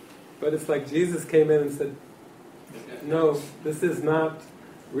agradable. But it's like Jesus came in and said, no, this is not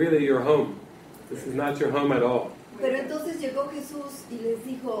really your home. This is not your home at all. Pero entonces llegó Jesús y les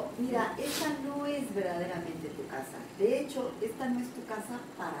dijo, mira, esta no es verdaderamente tu casa. De hecho, esta no es tu casa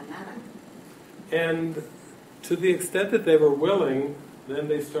para nada. And to the extent that they were willing, then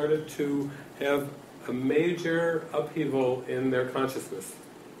they started to have a major upheaval in their consciousness.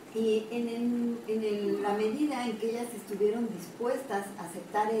 Y la medida en que ellas estuvieron dispuestas a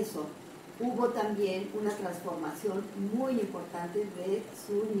aceptar eso, hubo también una transformación muy importante de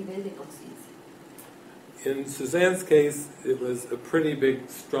su nivel de conciencia. In Suzanne's case, it was a pretty big,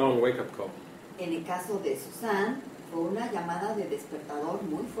 strong wake-up call. En el caso de Suzanne, fue una llamada de despertador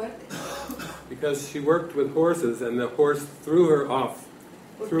muy fuerte. Because she worked with horses and the horse threw her off,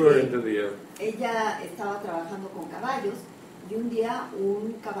 threw her into the air. Ella estaba trabajando con caballos y un día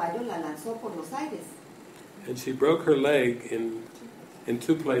un caballo la lanzó por los aires. And she broke her leg in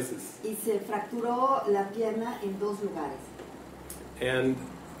two places. Y se fracturó la pierna en dos lugares. And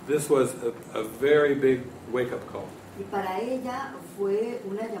this was a very big wake-up call. Y para ella fue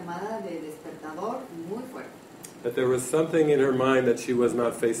una llamada de despertador muy fuerte. That there was something in her mind that she was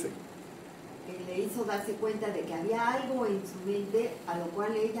not facing. Que le hizo darse cuenta de que había algo en su mente a lo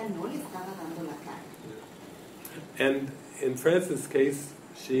cual ella no le estaba dando la cara. And in Frances' case,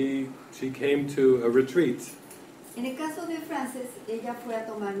 she came to a retreat. En el caso de Frances, ella fue a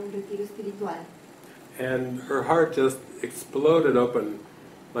tomar un retiro espiritual. And her heart just exploded open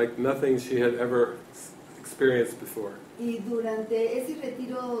like nothing she had ever experienced before. Y durante ese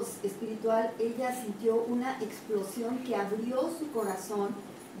retiro espiritual, ella sintió una explosión que abrió su corazón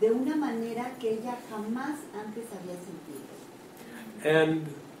de una manera que ella jamás antes había sentido.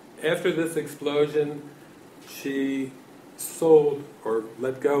 And after this explosion, she sold or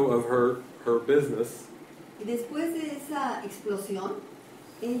let go of her business. Y después de esa explosión,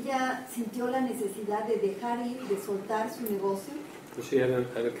 ella sintió la necesidad de dejar ir, de soltar su negocio. She had an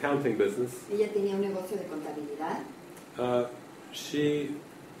accounting business. Ella tenía un negocio de contabilidad. She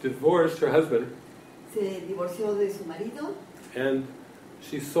divorced her husband. Se divorció de su marido. And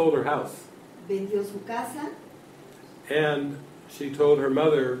she sold her house. Vendió su casa. And she told her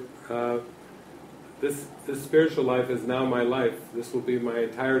mother, this spiritual life is now my life. This will be my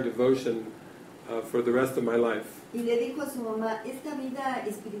entire devotion for the rest of my life. Y le dijo a su mamá, esta vida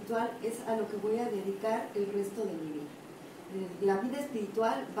espiritual es a lo que voy a dedicar el resto de mi vida. La vida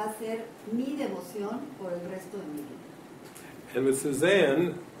espiritual va a ser mi devoción por el resto de mi vida. And with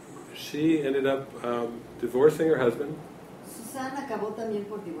Suzanne, she ended up divorcing her husband. Suzanne acabó también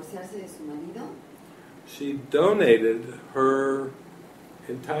por divorciarse de su marido. She donated her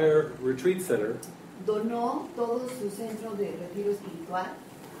entire retreat center Donó todo su centro de retiro espiritual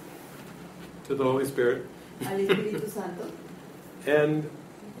to the Holy Spirit al Espíritu Santo. and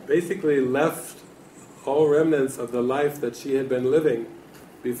basically left all remnants of the life that she had been living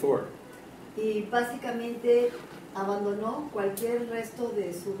before. Y básicamente abandonó cualquier resto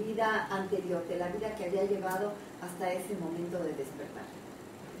de su vida anterior, de la vida que había llevado hasta ese momento de despertar.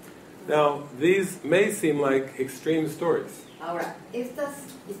 Now, these may seem like extreme stories, Ahora, estas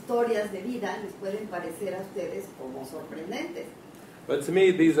historias de vida les pueden parecer a ustedes como sorprendentes, but to me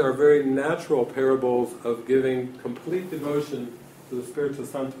these are very natural parables of giving complete devotion to the Espíritu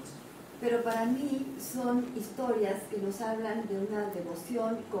Santo. pero para mí son historias que nos hablan de una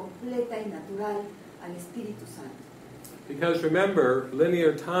devoción completa y natural al Espíritu Santo. Because remember,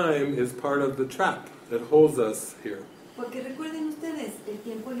 linear time is part of the trap that holds us here. Porque recuerden ustedes, el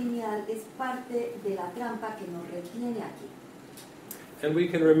tiempo lineal es parte de la trampa que nos retiene aquí. And we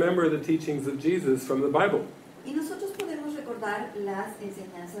can remember the teachings of Jesus from the Bible. Y nosotros podemos recordar las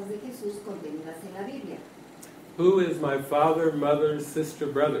enseñanzas de Jesús contenidas en la Biblia. Who is my father, mother, sister,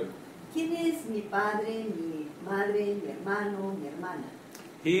 brother? ¿Quién es mi padre, mi madre, mi hermano, mi hermana?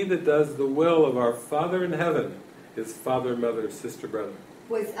 He that does the will of our Father in heaven is father, mother, sister, brother.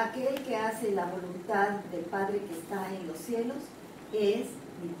 Pues aquel que hace la voluntad del Padre que está en los cielos es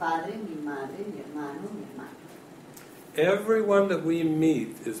mi padre, mi madre, mi hermano, mi hermana. Everyone that we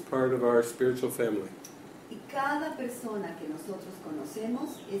meet is part of our spiritual family. Y cada persona que nosotros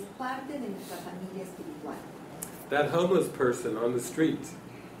conocemos es parte de nuestra familia espiritual. That homeless person on the street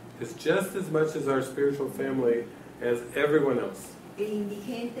is just as much as our spiritual family as everyone else. El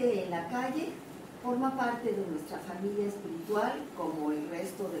indigente en la calle forma parte de nuestra familia espiritual como el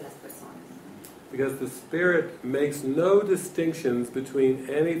resto de las personas. Because the Spirit makes no distinctions between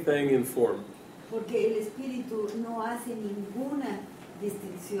anything in form. Porque el Espíritu no hace ninguna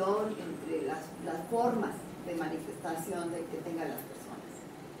distinción entre las formas de manifestación de que tengan las personas.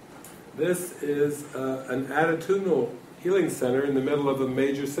 This is an attitudinal healing center in the middle of a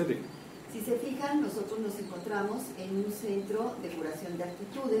major city. Si se fijan, nosotros nos encontramos en un centro de curación de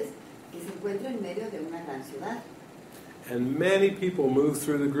actitudes que se encuentra en medio de una gran ciudad. And many people move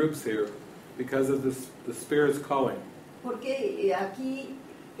through the groups here because of the Spirit's calling. Porque aquí,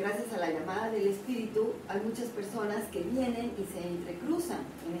 gracias a la llamada del Espíritu, hay muchas personas que vienen y se entrecruzan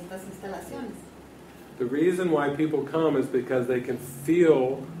en estas instalaciones. The reason why people come is because they can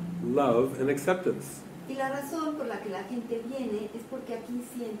feel love and acceptance. Y la razón por la que la gente viene es porque aquí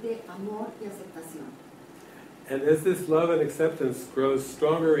siente amor y aceptación. And as this love and acceptance grows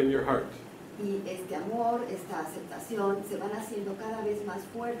stronger in your heart, Y este amor, esta aceptación, se van haciendo cada vez más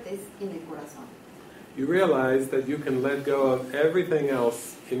fuertes en el corazón. you realize that you can let go of everything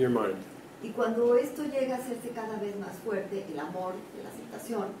else in your mind. Y cuando esto llega a hacerse cada vez más fuerte, el amor y la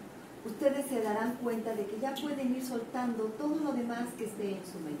aceptación, ustedes se darán cuenta de que ya pueden ir soltando todo lo demás que esté en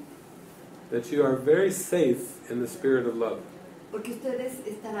su mente. That you are very safe in the spirit of love. Porque ustedes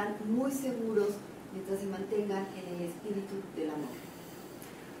estarán muy seguros mientras se mantengan en el espíritu del amor.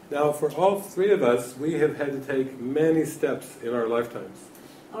 Now, for all three of us, we have had to take many steps in our lifetimes.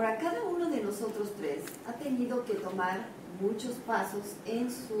 Ahora, cada uno de nosotros tres ha tenido que tomar muchos pasos en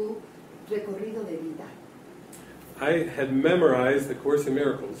su recorrido de vida. I had memorized the Course in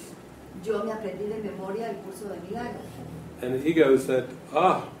Miracles, Yo me aprendí de memoria el Curso de Milagros. and the ego said,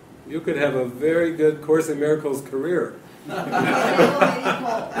 you could have a very good Course in Miracles career. Y el ego me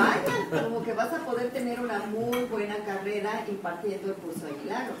dijo, vaya, como que vas a poder tener una muy buena carrera impartiendo el Curso de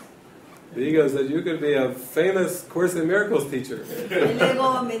Milagros. The ego said, you could be a famous Course in Miracles teacher. El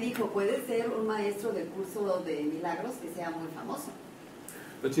ego me dijo, puedes ser un maestro del Curso de Milagros que sea muy famoso.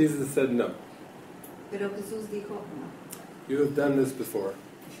 But Jesus said, no. Pero Jesús dijo, no, You have done this before.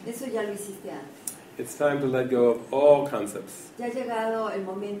 eso ya lo hiciste antes. It's time to let go of all concepts. Ya ha llegado el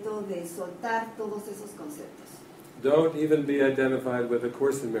momento de soltar todos esos conceptos. Don't even be identified with the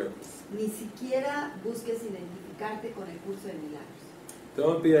Course in Miracles. Ni siquiera busques identificarte con el Curso de Milagros.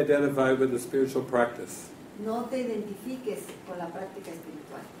 Don't be identified with the spiritual practice. No te identifiques con la práctica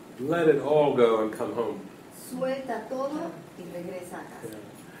espiritual. Let it all go and come home. Suelta todo y regresa a casa.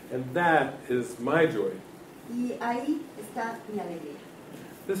 And that is my joy. Y ahí está mi alegría.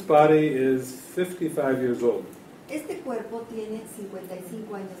 This body is 55 years old. Este cuerpo tiene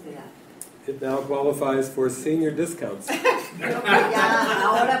 55 años de edad. It now qualifies for senior discounts. Creo que ya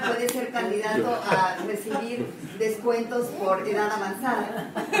ahora puede ser candidato a recibir descuentos por edad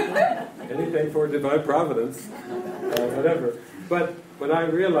avanzada. Anything for divine providence, whatever. But what I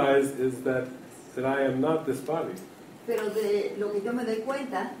realize is that I am not this body. Pero de lo que yo me doy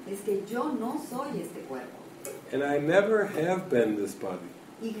cuenta es que yo no soy este cuerpo. And I never have been this body.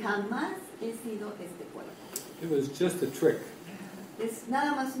 Y jamás he sido este cuerpo. It was just a trick. Es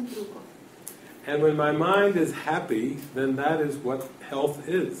nada más un truco. And when my mind is happy, then that is what health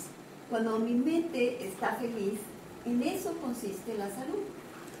is. Cuando mi mente está feliz, en eso consiste la salud.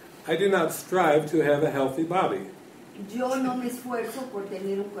 I do not strive to have a healthy body. Yo no me esfuerzo por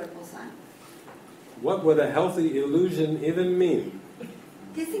tener un cuerpo sano. What would a healthy illusion even mean?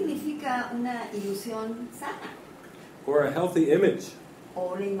 ¿Qué significa una ilusión sana? Or a healthy image?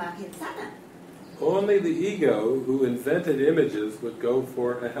 O una imagen sana. Only the ego who invented images would go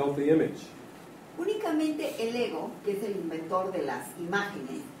for a healthy image. Únicamente el ego, que es el inventor de las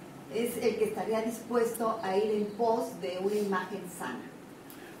imágenes, es el que estaría dispuesto a ir en pos de una imagen sana.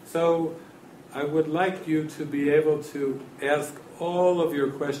 So, I would like you to be able to ask all of your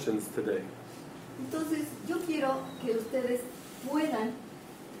questions today. Entonces, yo quiero que ustedes puedan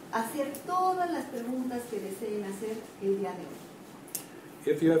hacer todas las preguntas que deseen hacer el día de hoy.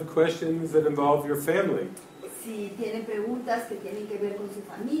 If you have questions that involve your family, Si tienen preguntas que tienen que ver con su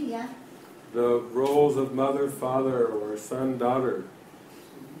familia, the roles of mother, father, or son, daughter,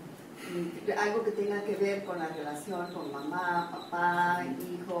 algo que tenga que ver con la relación con mamá, papá,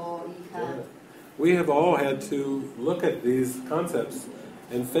 hijo, hija, we have all had to look at these concepts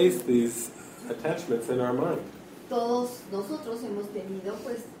and face these attachments in our mind. Todos nosotros hemos tenido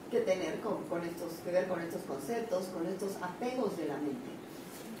pues que tener que ver con estos conceptos, con estos apegos de la mente.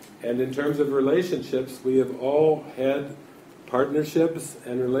 And in terms of relationships, we have all had partnerships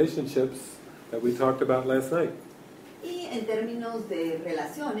and relationships that we talked about last night. Y en términos de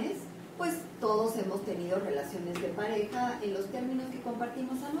relaciones, pues todos hemos tenido relaciones de pareja en los términos que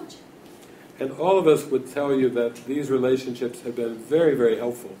compartimos anoche. And all of us would tell you that these relationships have been very, very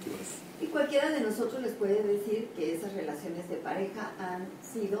helpful to us. Y cualquiera de nosotros les puede decir que esas relaciones de pareja han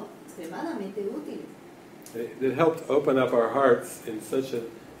sido extremadamente útiles. It helped open up our hearts in such an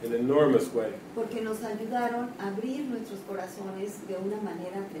enormous way. Porque nos ayudaron a abrir nuestros corazones de una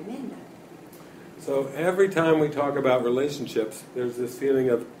manera tremenda. So every time we talk about relationships, there's this feeling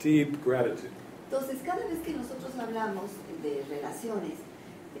of deep gratitude. Entonces, cada vez que nosotros hablamos de relaciones,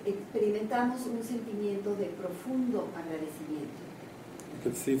 experimentamos un sentimiento de profundo agradecimiento. You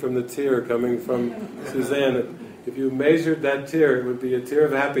can see from the tear coming from Suzanne, if you measured that tear, it would be a tear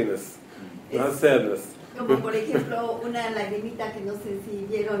of happiness, not sadness. Como por ejemplo, una lagrimita que no sé si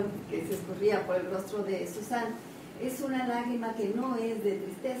vieron que se escurría por el rostro de Suzanne, es una lágrima que no es de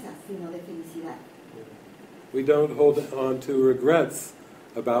tristeza, sino de felicidad. We don't hold on to regrets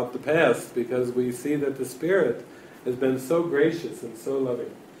about the past because we see that the Spirit has been so gracious and so loving.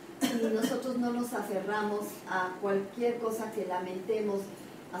 Y nosotros no nos aferramos a cualquier cosa que lamentemos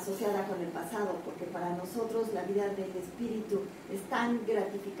asociada con el pasado, porque para nosotros la vida del Espíritu es tan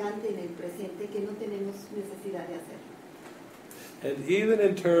gratificante en el presente que no tenemos necesidad de hacerlo. And even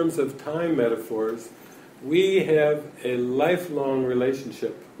in terms of time metaphors, we have a lifelong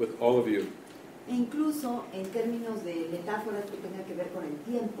relationship with all of you. E incluso en términos de metáforas que tengan que ver con el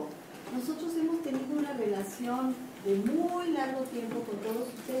tiempo, nosotros hemos tenido una relación de muy largo tiempo con todos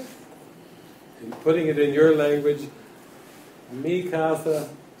ustedes. And putting it in your language, mi casa,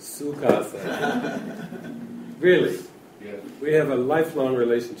 su casa. Really, we have a lifelong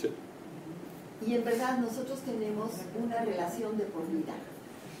relationship. Y en verdad nosotros tenemos una relación de por vida.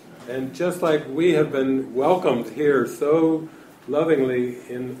 And just like we have been welcomed here so lovingly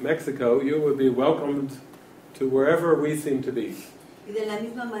in Mexico, you would be welcomed to wherever we seem to be. Y de la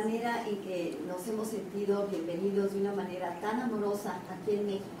misma manera en que nos hemos sentido bienvenidos de una manera tan amorosa aquí en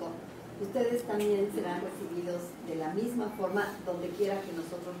México, ustedes también serán recibidos de la misma forma donde quiera que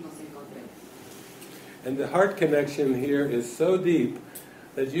nosotros nos encontremos. And the heart connection here is so deep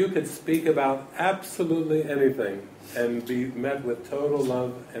that you could speak about absolutely anything and be met with total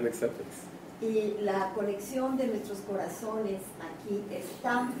love and acceptance. Y la conexión de nuestros corazones aquí es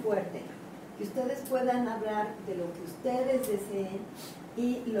tan fuerte que ustedes puedan hablar de lo que ustedes deseen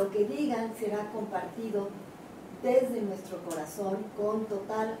y lo que digan será compartido desde nuestro corazón con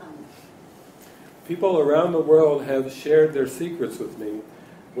total amor. People around the world have shared their secrets with me,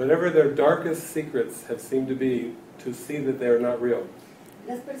 whatever their darkest secrets have seemed to be, to see that they are not real.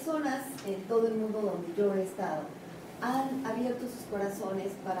 Las personas en todo el mundo donde yo he estado han abierto sus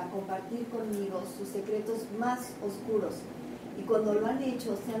corazones para compartir conmigo sus secretos más oscuros y cuando lo han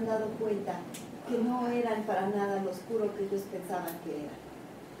hecho se han dado cuenta que no eran para nada lo oscuro que ellos pensaban que eran.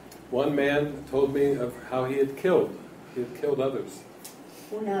 One man told me of how he had killed others.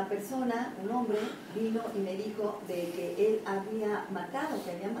 Una persona, un hombre, vino y me dijo de que él había matado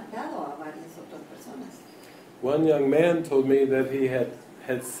a varias otras personas. One young man told me that he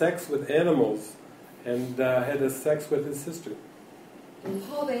had sex with animals and had a sex with his sister. Un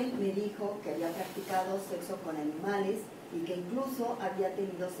joven me dijo que había practicado sexo con animales y que incluso había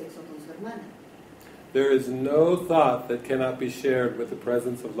tenido sexo con su hermana. There is no thought that cannot be shared with the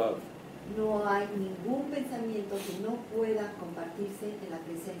presence of love. No hay ningún pensamiento que no pueda compartirse en la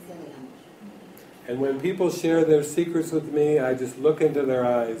presencia del amor. And when people share their secrets with me, I just look into their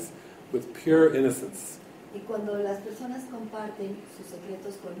eyes with pure innocence. Y cuando las personas comparten sus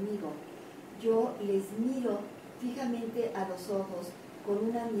secretos conmigo, yo les miro fijamente a los ojos con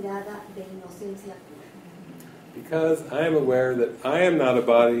una mirada de inocencia pura. Because I am aware that I am not a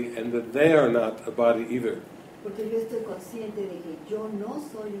body and that they are not a body either. Porque yo estoy consciente de que yo no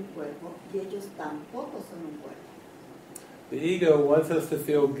soy un cuerpo y ellos tampoco son un cuerpo. The ego wants us to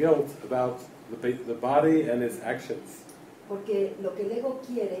feel guilt about the body and its actions. Porque lo que el ego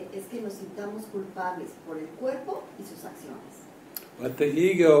quiere es que nos sintamos culpables por el cuerpo y sus acciones. But the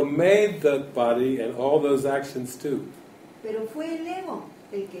ego made the body and all those actions too. Pero fue el ego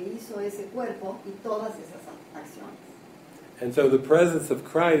el que hizo ese cuerpo y todas esas acciones. And so the presence of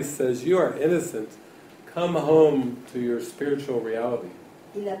Christ says, you are innocent, come home to your spiritual reality.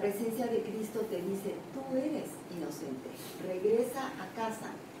 Y la presencia de Cristo te dice, tú eres inocente, regresa a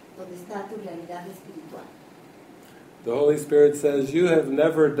casa, donde está tu realidad espiritual. The Holy Spirit says, you have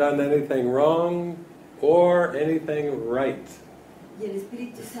never done anything wrong or anything right. Y el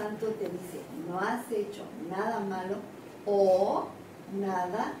Espíritu Santo te dice, no has hecho nada malo o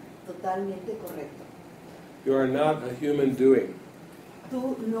nada totalmente correcto. You are not a human doing.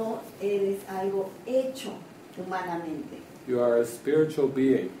 Tú no eres algo hecho humanamente. You are a spiritual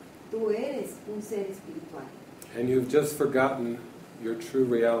being. Tú eres un ser espiritual. And you've just forgotten your true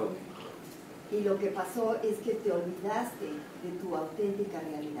reality. Y lo que pasó es que te olvidaste de tu auténtica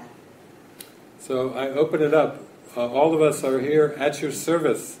realidad. So I open it up. All of us are here at your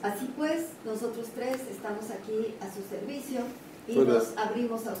service. Así pues, nosotros tres estamos aquí a su servicio y For the- nos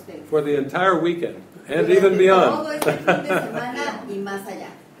abrimos a ustedes. For the entire weekend and Durante even beyond. todo este fin de semana y más allá.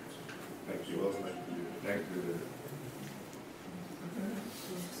 Thank you. Thank you.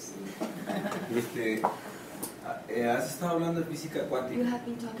 Has estado hablando de física You cuántica. have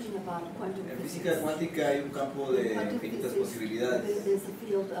been talking about quantum En physics. física cuántica hay un campo de Quantum infinitas physics, posibilidades. there's a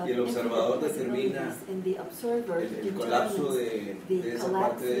field of Y el observador infinite determina possibilities, and the observer El colapso determines de the esa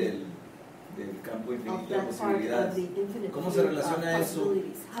parte collapsing del campo of infinito de that part of posibilidades. the infinite ¿Cómo se field of relaciona eso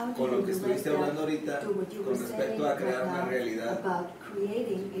possibilities. How do con you lo que estuviste relate hablando ahorita that to what you con were respecto saying a crear una realidad about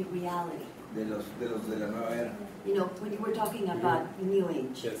creating a reality? de los de la nueva era? You know, when you were talking about New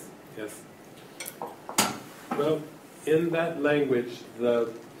Age. Yes, yes. Well, in that language,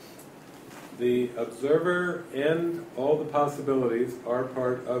 the observer and all the possibilities are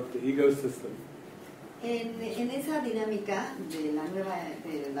part of the ego system. En esa dinámica de la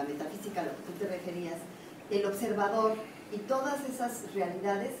metafísica a lo que tú te referías, el observador y todas esas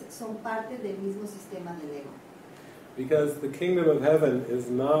realidades son parte del mismo sistema del ego. Because the kingdom of heaven is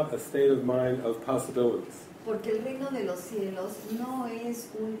not a state of mind of possibilities. Porque el reino de los cielos no es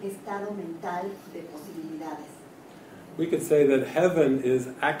un estado mental de posibilidades. We could say that heaven is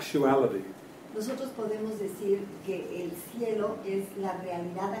actuality. Nosotros podemos decir que el cielo es la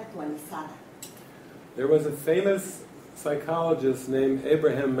realidad actualizada. There was a famous psychologist named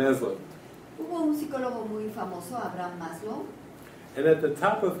Abraham Maslow, Hubo un psicólogo muy famoso, Abraham Maslow, and at the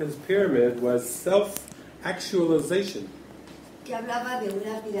top of his pyramid was self-actualization. que hablaba de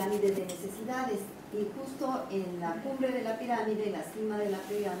una pirámide de necesidades. Y justo en la cumbre de la pirámide, en la cima de la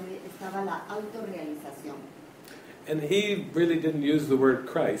pirámide, estaba la autorrealización. And he really didn't use the word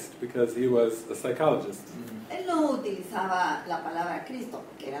Christ because he was a psychologist. Él no utilizaba la palabra Cristo,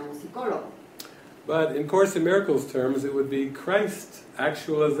 porque era un psicólogo. But in Course in Miracles terms, it would be Christ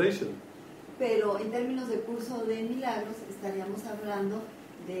actualization. Pero en términos de curso de milagros, estaríamos hablando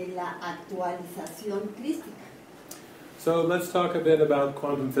de la actualización crística. So let's talk a bit about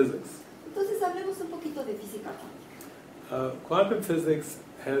quantum physics. Entonces hablemos un poquito de física cuántica. Quantum physics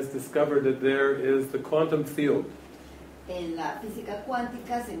has discovered that there is the quantum field. En la física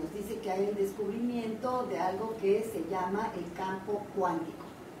cuántica se nos dice que hay el descubrimiento de algo que se llama el campo cuántico.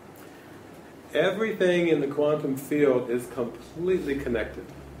 Everything in the quantum field is completely connected.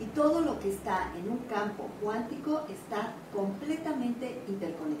 Y todo lo que está en un campo cuántico está completamente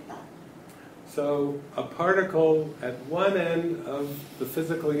interconectado. So a particle at one end of the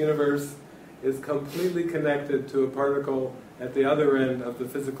physical universe is completely connected to a particle at the other end of the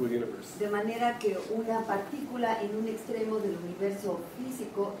physical universe. De manera que una partícula en un extremo del universo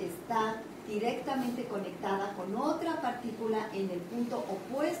físico está directamente conectada con otra partícula en el punto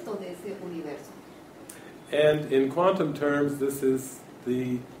opuesto de ese universo. And in quantum terms, this is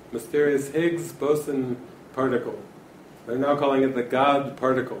the mysterious Higgs boson particle. They're now calling it the God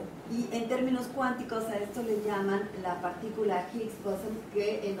particle. Y en términos cuánticos a esto le llaman la partícula Higgs boson,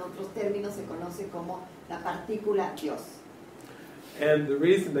 que en otros términos se conoce como la partícula Dios. And the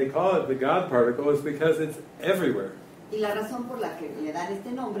reason they call it the God particle is because it's everywhere. Y la razón por la que le dan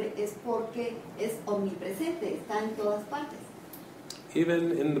este nombre es porque es omnipresente, está en todas partes,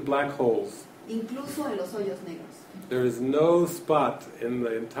 Even in the black holes, incluso en los hoyos negros. there is no spot in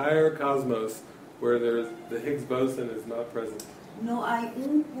the entire cosmos where the Higgs boson is not present. No hay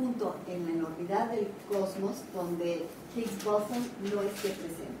un punto en la enormidad del cosmos donde Higgs boson no esté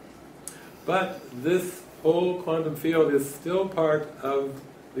presente. But this whole quantum field is still part of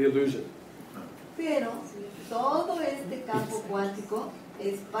the illusion. Pero todo este campo cuántico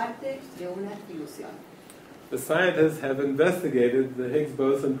es parte de una ilusión. The scientists have investigated the Higgs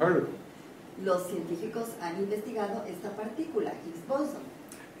boson particle, Los científicos han investigado esta partícula, Higgs boson,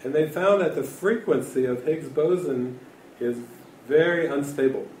 and they found that the frequency of Higgs boson is very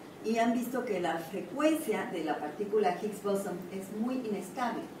unstable. y han visto que la frecuencia de la partícula Higgs boson es muy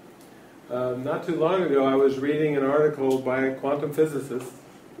inestable. Not too long ago, I was reading an article by a quantum physicist,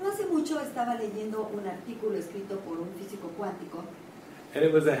 No hace mucho estaba leyendo un artículo escrito por un físico cuántico, And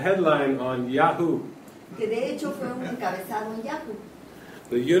it was a headline on Yahoo. que de hecho fue un encabezado en Yahoo.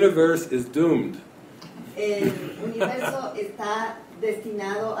 The universe is doomed. El universo está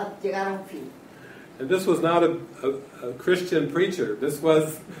destinado a llegar a un fin. And this was not a Christian preacher. This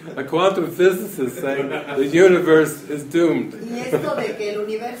was a quantum physicist saying the universe is doomed. Y esto de que el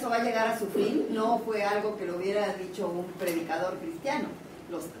universo va a llegar a su fin no fue algo que lo hubiera dicho un predicador cristiano.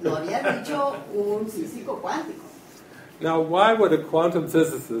 Lo había dicho un físico cuántico. Now, why would a quantum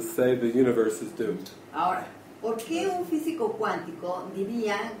physicist say the universe is doomed? Ahora, ¿por qué un físico cuántico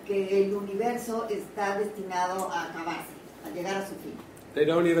diría que el universo está destinado a acabarse, a llegar a su fin? They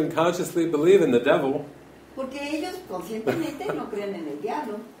don't even consciously believe in the devil. Porque ellos conscientemente no creen en el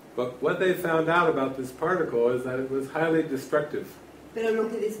diablo. But what they found out about this particle is that it was highly destructive. Pero lo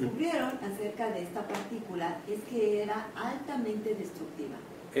que descubrieron acerca de esta partícula es que era altamente destructiva.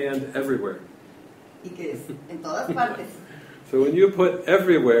 And everywhere. Y que es en todas partes. So when you put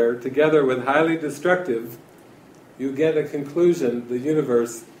everywhere together with highly destructive, you get a conclusion: the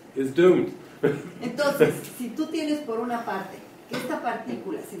universe is doomed. Entonces, si tú tienes por una parte que esta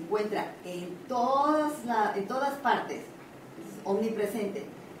partícula se encuentra en todas partes, es omnipresente,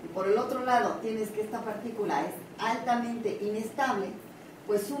 y por el otro lado tienes que esta partícula es altamente inestable,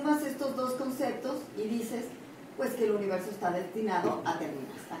 pues sumas estos dos conceptos y dices pues que el universo está destinado a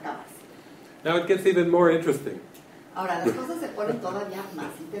terminar, a acabarse. Now it gets even more interesting. Ahora, las cosas se ponen todavía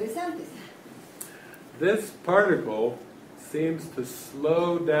más interesantes. This particle seems to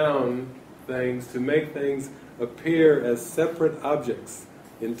slow down things, to make things appear as separate objects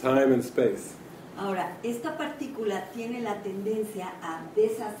in time and space. Ahora, esta partícula tiene la tendencia a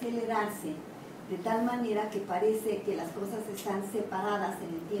desacelerarse de tal manera que parece que las cosas están separadas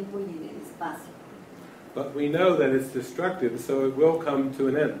en el tiempo y en el espacio. But we know that it's destructive, so it will come to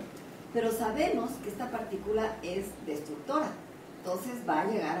an end. Pero sabemos que esta partícula es destructora, entonces va a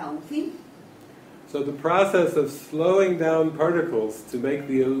llegar a un fin. So the process of slowing down particles to make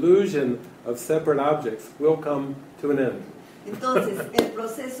the illusion of separate objects will come to an end. Entonces, el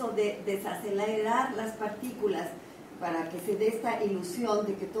proceso de desacelerar las partículas para que se dé esta ilusión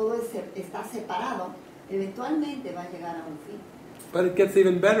de que todo está separado, eventualmente va a llegar a un fin. But it gets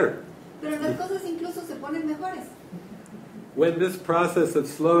even better. Pero las cosas incluso se ponen mejores. When this process of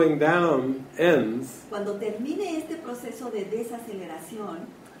slowing down ends, Cuando termine este proceso de desaceleración,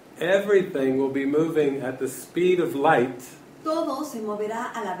 everything will be moving at the speed of light, todo se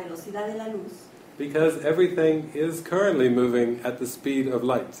moverá a la velocidad de la luz, because everything is currently moving at the speed of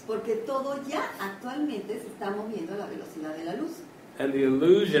light. porque todo ya actualmente se está moviendo a la velocidad de la luz. And the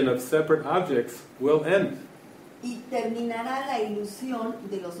illusion of separate objects will end. Y terminará la ilusión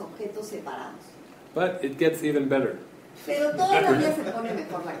de los objetos separados. But it gets even better. Pero todavía se pone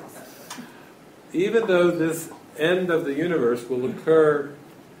mejor la cosa. Even though this end of the universe will occur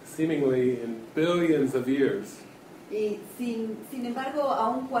seemingly in billions of years, Y sin embargo,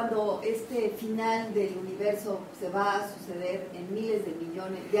 aun cuando este final del universo se va a suceder en miles de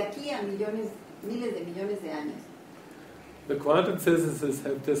millones, de aquí a miles de millones de años, the quantum physicists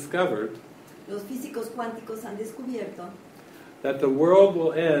have discovered los físicos cuánticos han descubierto that the world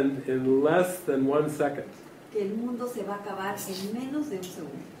will end in less than 1 second. que el mundo se va a acabar en menos de un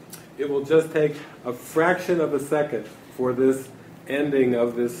segundo. It will just take a fraction of a second for this ending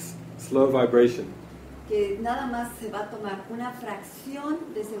of this slow vibration. Que nada más se va a tomar una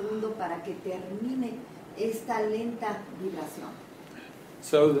fracción de segundo para que termine esta lenta vibración.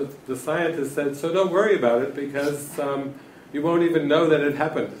 So the scientists said, so don't worry about it because you won't even know that it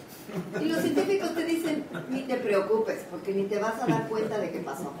happened. Y los científicos te dicen, ni te preocupes, porque ni te vas a dar cuenta de que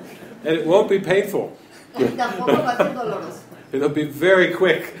pasó. And it won't be painful. Y tampoco va a ser doloroso. It'll be very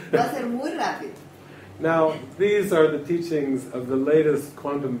quick. Va a ser muy rápido. Now, these are the teachings of the latest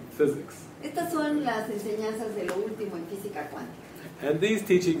quantum physics. Estas son las enseñanzas de lo último en física cuántica. And these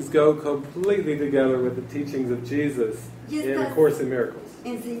teachings go completely together with the teachings of Jesus in A Course in Miracles.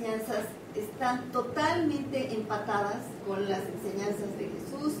 Enseñanzas están totalmente empatadas con las enseñanzas de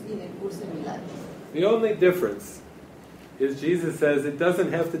Jesús y en el Curso de Milagros. The only difference is Jesus says it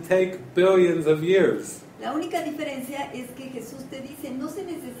doesn't have to take billions of years. La única diferencia es que Jesús te dice, no se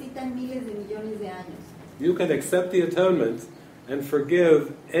necesitan miles de millones de años. You can accept the atonement and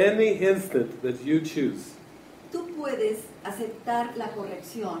forgive any instant that you choose. Tú puedes aceptar la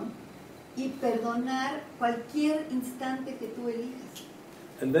corrección y perdonar cualquier instante que tú elijas.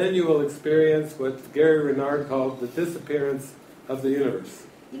 And then you will experience what Gary Renard called the disappearance of the universe.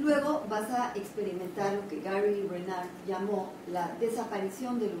 Y luego vas a experimentar lo que Gary Renard llamó la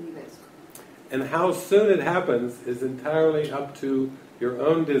desaparición del universo. And how soon it happens is entirely up to your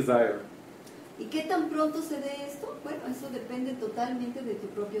own desire. ¿Y qué tan pronto se dé esto? Bueno, eso depende totalmente de tu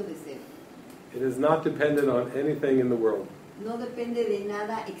propio deseo. It is not dependent on anything in the world. No depende de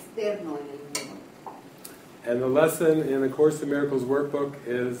nada externo en el mundo. And the lesson in the Course in Miracles workbook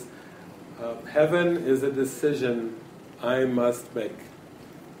is heaven is a decision I must make.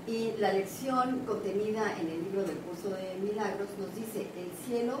 Y la lección contenida en el libro del Curso de Milagros nos dice, el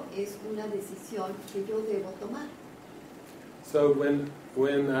cielo es una decisión que yo debo tomar. So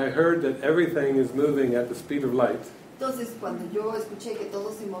when I heard that everything is moving at the speed of light, Entonces, cuando yo escuché que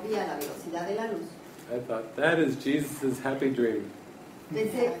todo se movía a la velocidad de la luz, I thought, that is Jesus' happy dream.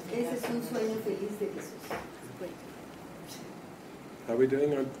 pensé, ese es un sueño feliz de Jesús. How are we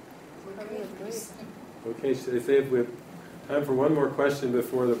doing? Okay, should I say if we have time for one more question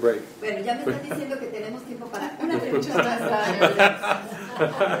before the break? Bueno, ya me están diciendo que tenemos tiempo para una pregunta más.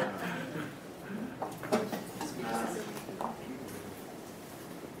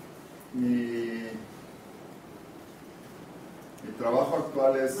 Mi trabajo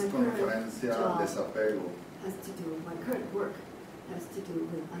actual es conferencia desapego. Has to do, my current work has to do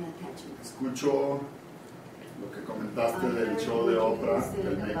with unattachment. Escucho lo que comentaste del show de Oprah,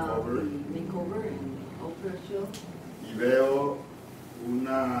 del makeover, Makeover and Oprah show. y veo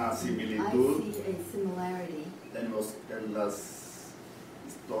una I similitud see a similarity en las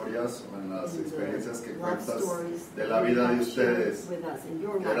historias o en las in the experiencias que love cuentas stories de la vida de ustedes, with us, in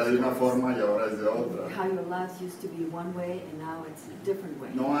your que era life de una stories. forma y ahora es de otra. How your lives used to be one way and now it's a different way.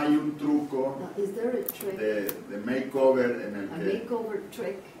 No hay un truco Now, is there a trick, de makeover en el a que makeover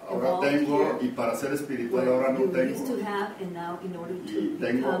trick ahora involved tengo here, y para ser espiritual where ahora no you used to tengo? have and now in order Y to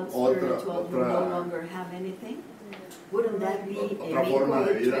tengo become otra- spiritual you otra- no longer have anything? Wouldn't that be a Otra forma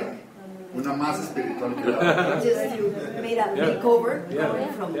de makeover vida, trick? una más espiritual que la otra. Just you made a Yeah. makeover Yeah. going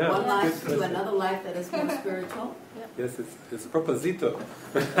from Yeah. one life Good to question. another life that is more spiritual? Yes, it's proposito.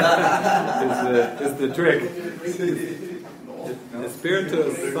 is the trick.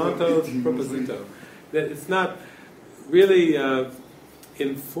 Espíritu Santo proposito. That it's not really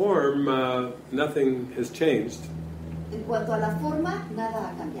in form. Nothing has changed. En cuanto a la forma, nada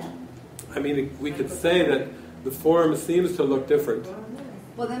ha cambiado. I mean, we could say that the form seems to look different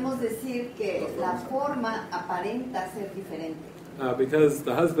Podemos decir que la forma aparenta ser diferente, because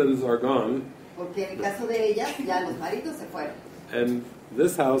the husbands are gone, porque en el caso de ellas ya los maridos se fueron and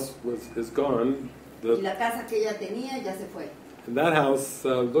this house is gone. y la casa que ella tenía ya se fue And that house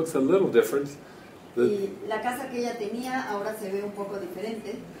looks a little different. y la casa que ella tenía ahora se ve un poco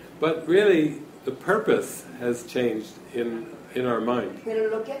diferente, But really, the purpose has changed in our mind. pero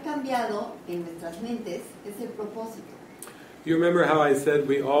lo que ha cambiado en nuestras mentes es el propósito. You remember how I said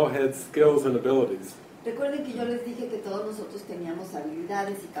we all had skills and abilities, Recuerden que yo les dije que todos nosotros teníamos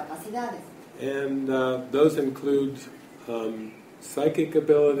habilidades y capacidades. and those include psychic Estas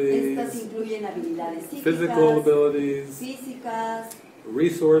abilities, incluyen habilidades physical psíquicas, abilities, físicas,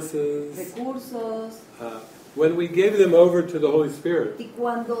 resources. recursos. When we gave them over to the Holy Spirit, Y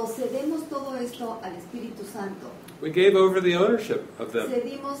cuando cedemos todo esto al Espíritu Santo, we gave over the ownership of them.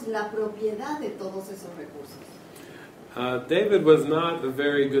 cedimos la propiedad de todos esos recursos. David was not a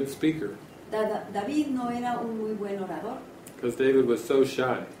very good speaker David no era un muy buen orador, because David was so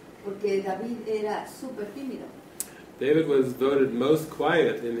shy. porque David era súper tímido. David was voted most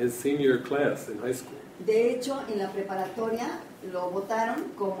quiet in his senior class in high school. De hecho, en la preparatoria lo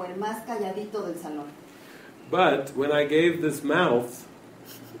votaron como el más calladito del salón. But when I gave this mouth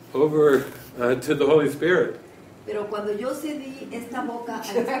over to the Holy Spirit, Pero cuando yo cedí esta boca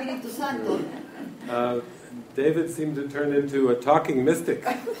al Espíritu Santo, David seemed to turn into a talking mystic.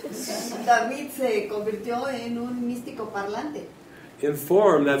 David se convirtió en un místico parlante. In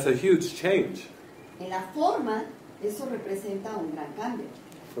form, that's a huge change. En la forma, eso representa un gran cambio.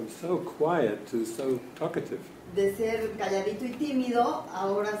 From so quiet to so talkative. De ser calladito y tímido,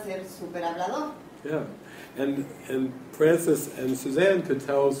 ahora ser súper hablador. Yeah. And Francis and Suzanne could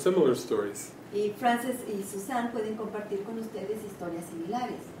tell similar stories. Y Francis y Suzanne pueden compartir con ustedes historias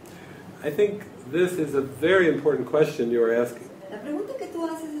similares. I think this is a very important question you are asking. La pregunta que tú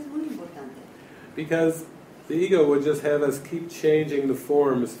haces es muy importante. Because the ego would just have us keep changing the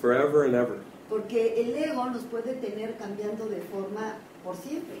forms forever and ever. Porque el ego nos puede tener cambiando de forma por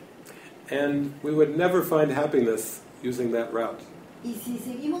siempre. And we would never find happiness using that route. Y si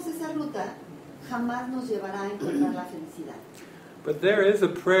seguimos esa ruta, jamás nos llevará a encontrar la felicidad. But there is a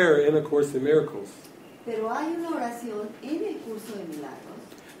prayer in A Course in Miracles. Pero hay una oración en el Curso de Milagros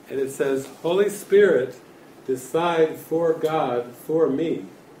And it says, Holy Spirit, decide for God, for me.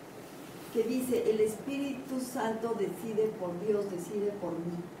 que dice, el Espíritu Santo decide por Dios, decide por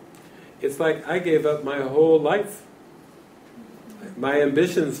mí. It's like I gave up my whole life. My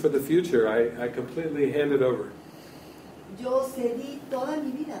ambitions for the future, I completely handed over. Yo cedí toda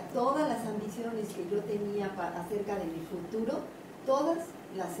mi vida, todas las ambiciones que yo tenía acerca de mi futuro, todas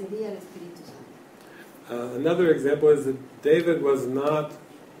las cedí al Espíritu Santo. Another example is that David was not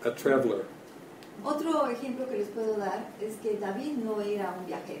a traveler. Otro ejemplo que les puedo dar es que David no era un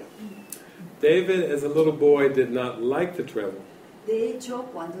viajero. David, as a little boy, did not like to travel. De hecho,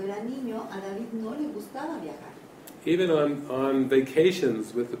 cuando era niño, a David no le gustaba viajar, Even on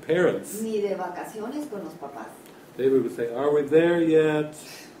vacations with the parents, ni de vacaciones con los papás. David would say, "Are we there yet?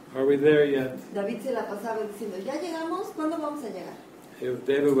 Are we there yet?" David se la pasaba diciendo, ¿ya llegamos? ¿Cuándo vamos a llegar?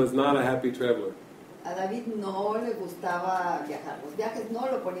 David was not a happy traveler. A David no le gustaba viajar, los viajes no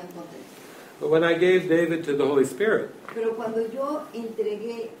lo ponían contento. But when I gave David to the Holy Spirit, Pero cuando yo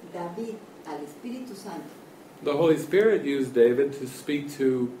entregué David al Espíritu Santo, the Holy Spirit used David to speak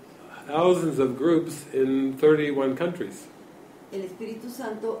to thousands of groups in 31 countries. el Espíritu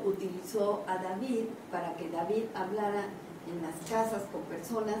Santo utilizó a David para que David hablara en las casas con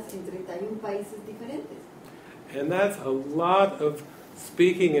personas en 31 países diferentes. And that's a lot of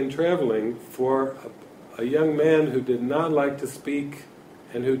speaking and traveling for a young man who did not like to speak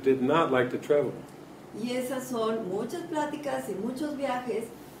and who did not like to travel. Y esas son muchas pláticas y muchos viajes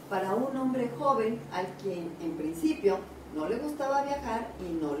para un hombre joven al quien en principio no le gustaba viajar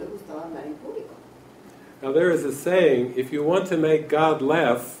y no le gustaba hablar en público. Now there is a saying, if you want to make God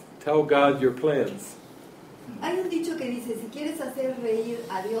laugh, tell God your plans. Hay un dicho que dice, si quieres hacer reír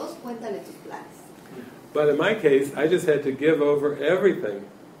a Dios, cuéntale tus planes. But in my case, I just had to give over everything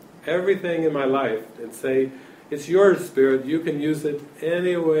in my life and say, it's yours, Spirit, you can use it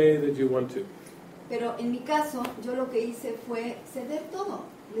any way that you want to. Pero en mi caso, yo lo que hice fue ceder todo.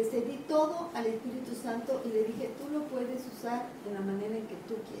 Le cedí todo al Espíritu Santo y le dije, tú lo puedes usar de la manera en que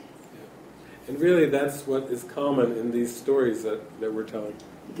tú quieras. And really that's what is common in these stories that we're telling.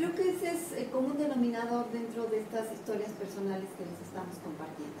 Y creo que ese es el común denominador dentro de estas historias personales que les estamos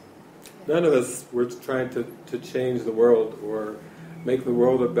compartiendo. None of us were trying to change the world or make the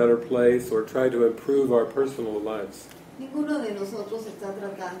world a better place or try to improve our personal lives. Ninguno de nosotros está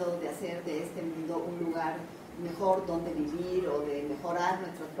tratando de hacer de este mundo un lugar mejor donde vivir o de mejorar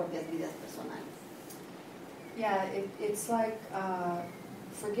nuestras propias vidas personales. Yeah, it's like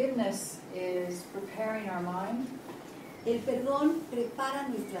forgiveness is preparing our mind El perdón prepara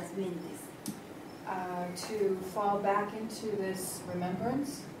nuestras mentes to fall back into this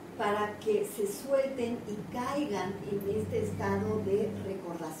remembrance, para que se suelten y caigan en este estado de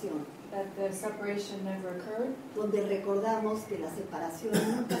recordación, that the separation never occurred. donde recordamos que la separación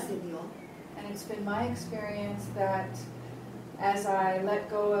nunca se dio. And it's been my experience that as I let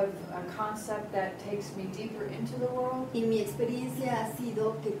go of a concept that takes me deeper into the world, Y mi experiencia ha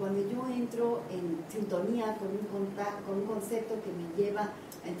sido que cuando yo entro en sintonía con un concepto que me lleva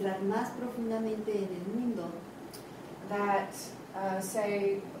a entrar más profundamente en el mundo, that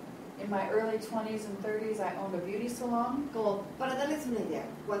say in my early 20s and 30s I owned a beauty salon, como para darles una idea,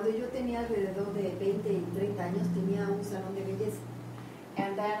 cuando yo tenía alrededor de 20 y 30 años tenía un salón de belleza,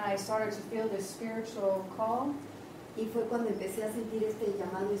 and then I started to feel this spiritual call, y fue cuando empecé a sentir este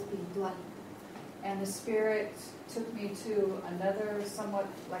llamado espiritual. and the Spirit took me to another, somewhat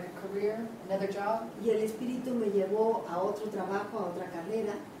like a career, another job, Y el espíritu me llevó a otro trabajo, a otra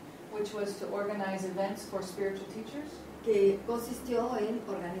carrera, which was to organize events for spiritual teachers. que consistió en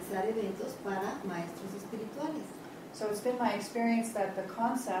organizar eventos para maestros espirituales. So it's been my experience that the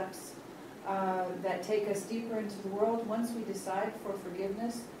concepts that take us deeper into the world, once we decide for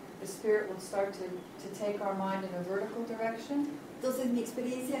forgiveness, the Spirit will start to take our mind in a vertical direction. Entonces mi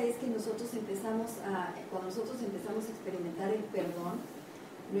experiencia es que cuando nosotros empezamos a experimentar el perdón,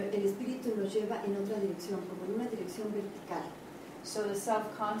 el espíritu nos lleva en otra dirección, como en una dirección vertical. So the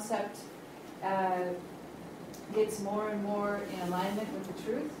self-concept gets more and more in alignment with the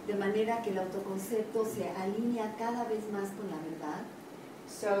truth. De manera que el autoconcepto se alinea cada vez más con la verdad,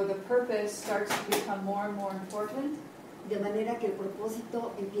 So the purpose starts to become more and more important. de manera que el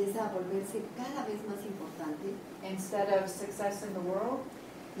propósito empieza a volverse cada vez más importante, Instead of success in the world,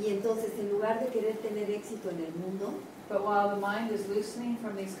 y entonces en lugar de querer tener éxito en el mundo, but while the mind is loosening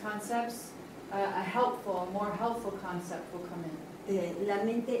from these concepts, a more helpful concept will come in. la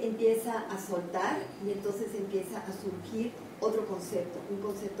mente empieza a soltar y entonces empieza a surgir otro concepto, un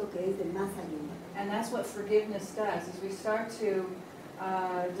concepto que es de más ayuda. And that's what forgiveness does, is we start to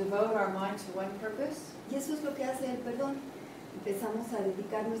devote our mind to one purpose, Y eso es lo que hace el perdón. Empezamos a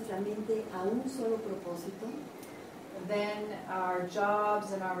dedicar nuestra mente a un solo propósito, then our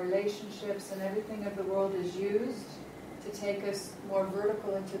jobs and our relationships and everything of the world is used to take us more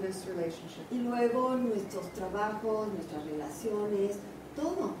vertical into this relationship. Y luego nuestros trabajos, nuestras relaciones,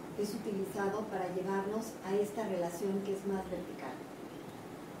 todo es utilizado para llevarnos a esta relación que es más vertical.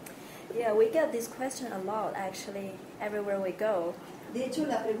 Yeah, we get this question a lot, actually, everywhere we go. De hecho,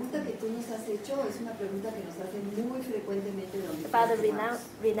 la pregunta que tú nos has hecho es una pregunta que nos hacen muy frecuentemente donde About the quiera que vamos.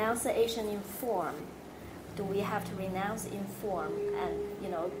 renunciation in form. Do we have to renounce in form and, you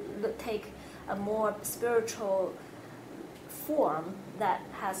know, take a more spiritual form that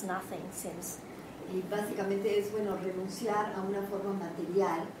has nothing since? Y básicamente es, bueno, renunciar a una forma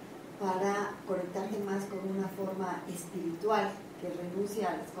material para conectarte más con una forma espiritual que renuncia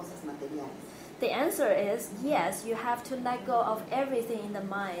a las cosas materiales. The answer is yes, you have to let go of everything in the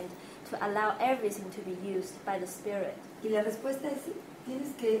mind to allow everything to be used by the Spirit. Y la respuesta es sí, tienes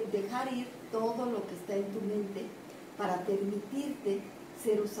que dejar ir todo lo que está en tu mente para permitirte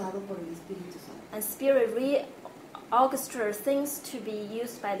ser usado por el Espíritu Santo. And Spirit reorchestrates things to be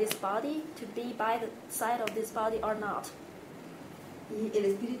used by this body, to be by the side of this body or not. Y el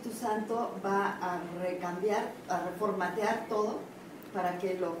Espíritu Santo va a recambiar, a reformatear todo para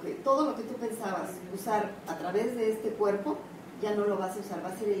que todo lo que tú pensabas usar a través de este cuerpo ya no lo vas a usar, va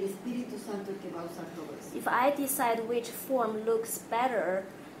a ser el Espíritu Santo el que va a usar todo eso. If I decide which form looks better,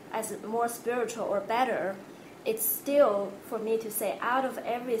 as more spiritual or better, it's still for me to say, out of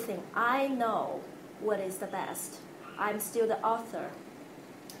everything, I know what is the best. I'm still the author.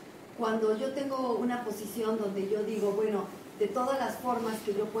 Cuando yo tengo una posición donde yo digo, bueno, de todas las formas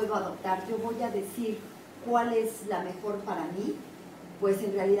que yo puedo adoptar, yo voy a decir cuál es la mejor para mí, pues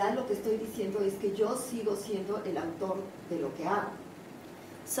en realidad lo que estoy diciendo es que yo sigo siendo el autor de lo que hago.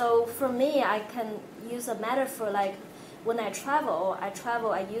 So for me, I can use a metaphor like when I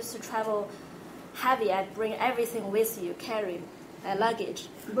used to travel heavy. I bring everything with you, carry a luggage.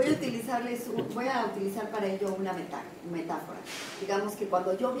 Voy a utilizar para ello una metáfora. Digamos que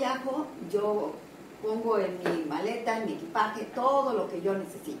cuando yo viajo, yo pongo en mi maleta, en mi equipaje, todo lo que yo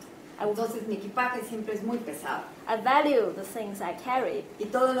necesito. Entonces mi equipaje siempre es muy pesado. I value the things I carry. Y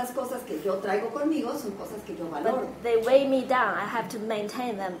todas las cosas que yo traigo conmigo son cosas que yo valoro. But they weigh me down. I have to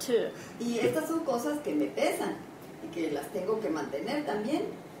maintain them too. Y estas son cosas que me pesan y que las tengo que mantener también.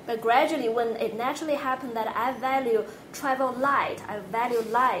 But gradually, when it naturally happened that I value travel light, I value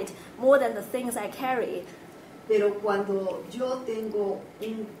light more than the things I carry. Pero cuando yo tengo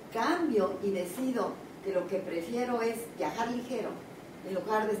un cambio y decido que lo que prefiero es viajar ligero, en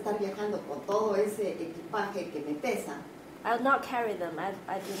lugar de estar viajando con todo ese equipaje que me pesa, I will not carry them. I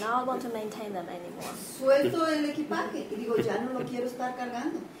do not want to maintain them anymore. Suelto el equipaje y digo, ya no lo quiero estar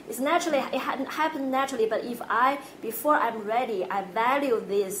cargando. It's naturally, it happened naturally, but if before I'm ready, I value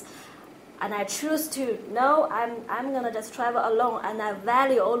this, and I choose to, no, I'm going to just travel alone, and I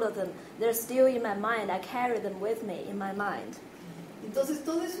value all of them. They're still in my mind. I carry them with me in my mind. Entonces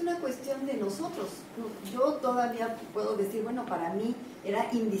todo es una cuestión de nosotros. Yo todavía puedo decir, bueno, para mí era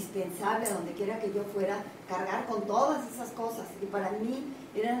indispensable a donde quiera que yo fuera cargar con todas esas cosas y para mí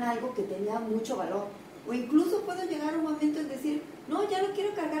eran algo que tenía mucho valor. O incluso puedo llegar a un momento en decir, no, ya no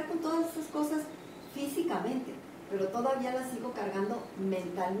quiero cargar con todas esas cosas físicamente, pero todavía las sigo cargando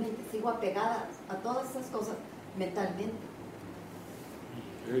mentalmente, sigo apegada a todas esas cosas mentalmente.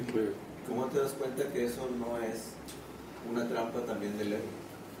 Very clear. ¿Cómo te das cuenta que eso no es una trampa también del ego?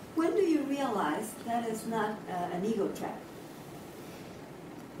 When do you realize that is not an ego trap?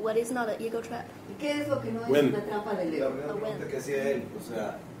 What is not an ego trap? ¿Y qué es lo que no es When? una trampa del ego? La pregunta que hacía él, o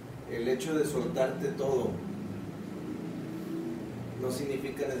sea, el hecho de soltarte todo no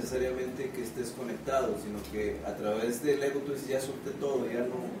significa necesariamente que estés conectado, sino que a través del ego tú dices, ya solté todo, ya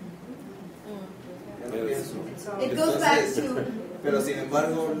no pienso. It goes back to, Pero sin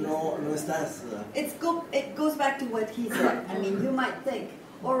embargo no estás. it goes back to what he said. I mean, you might think,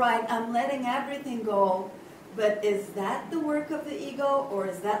 all right, I'm letting everything go, but is that the work of the ego or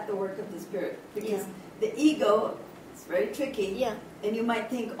is that the work of the spirit? Because the ego is very tricky. Yeah. And you might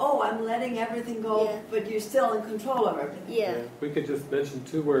think, oh, I'm letting everything go, Yeah. but you're still in control of everything. Yeah. We could just mention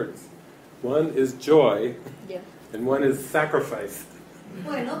two words. One is joy, Yeah. and one is sacrifice.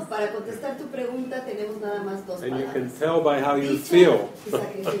 Bueno, para contestar tu pregunta tenemos nada más dos And you palabras. can tell by how you Dicha feel y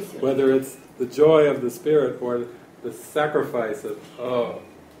sacrificio. whether it's the joy of the spirit or the sacrifice of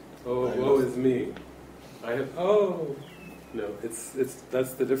woe is me. No,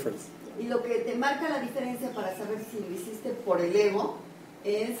 that's the difference. Y lo que te marca la diferencia para saber si lo hiciste por el ego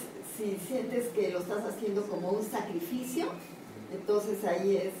es si sientes que lo estás haciendo como un sacrificio, entonces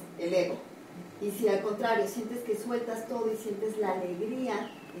ahí es el ego. Y si al contrario sientes que sueltas todo y sientes la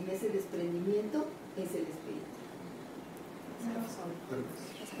alegría en ese desprendimiento, es el espíritu.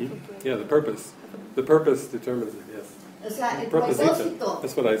 Yeah, the purpose. The purpose determines it, yes. O sea, el Propósito. propósito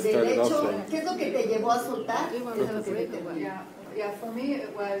That's what I del started off hecho, saying. ¿qué es lo que te llevó a soltar? Eso es lo que me interesa. Yeah, for me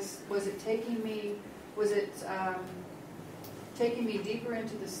it was it taking me deeper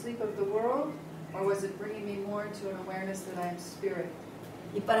into the sleep of the world, or was it bringing me more into an awareness that I am spirit?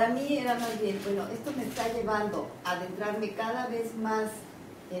 Y para mí era más bien, bueno, esto me está llevando a adentrarme cada vez más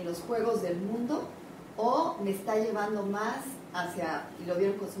en los juegos del mundo, o me está llevando más hacia, y lo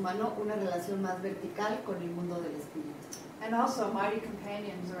vieron con su mano, una relación más vertical con el mundo del espíritu. And also mighty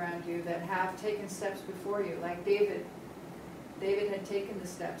companions around you that have taken steps before you, like David. David had taken the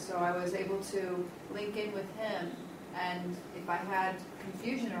steps, so I was able to link in with him, and if I had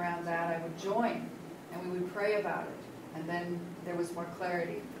confusion around that, I would join, and we would pray about it, and then there was more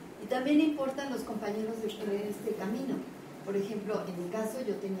clarity. Y también importan los compañeros de este camino. Por ejemplo, en mi caso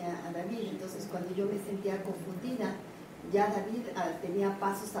yo tenía a David, entonces cuando yo me sentía confundida, ya David tenía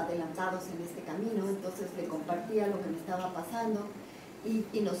pasos adelantados en este camino, entonces le compartía lo que me estaba pasando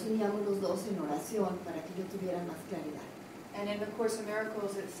y nos uníamos los dos en oración para que yo tuviera más claridad. And in the Course of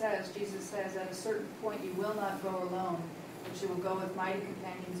Miracles it says, Jesus says, at a certain point you will not go alone, but you will go with mighty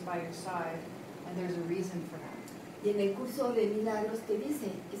companions by your side, and there's a reason for that. Y en el Curso de Milagros te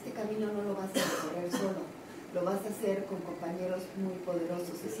dice, este camino no lo vas a recorrer solo, lo vas a hacer con compañeros muy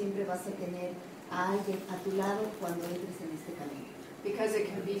poderosos y siempre vas a tener a alguien a tu lado cuando entres en este camino. Because it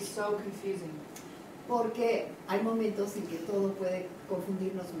can be so confusing. Porque hay momentos en que todo puede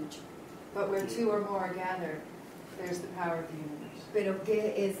confundirnos mucho. But where two or more are gathered, there's the power of the universe. Pero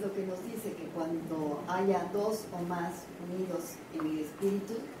 ¿qué es lo que nos dice? Que cuando haya dos o más unidos en el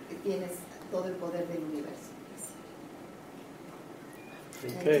espíritu, que tienes todo el poder del universo.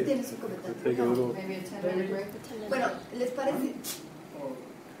 Okay. ¿Tú tienes un comentario? Take a little. Maybe a 10-minute break? Bueno, ¿les parece?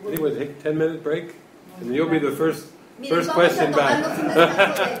 Anyway, take a 10-minute break, and you'll be the first Miren, vamos question a tomarnos un back.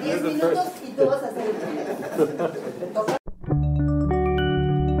 descanso de 10 minutos y tú vas a hacer el primero.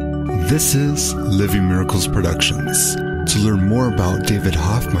 This is Living Miracles Productions. To learn more about David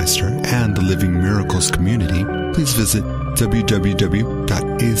Hoffmeister and the Living Miracles community, please visit www.acim.cc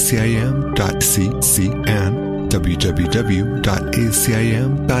and www.acim.me.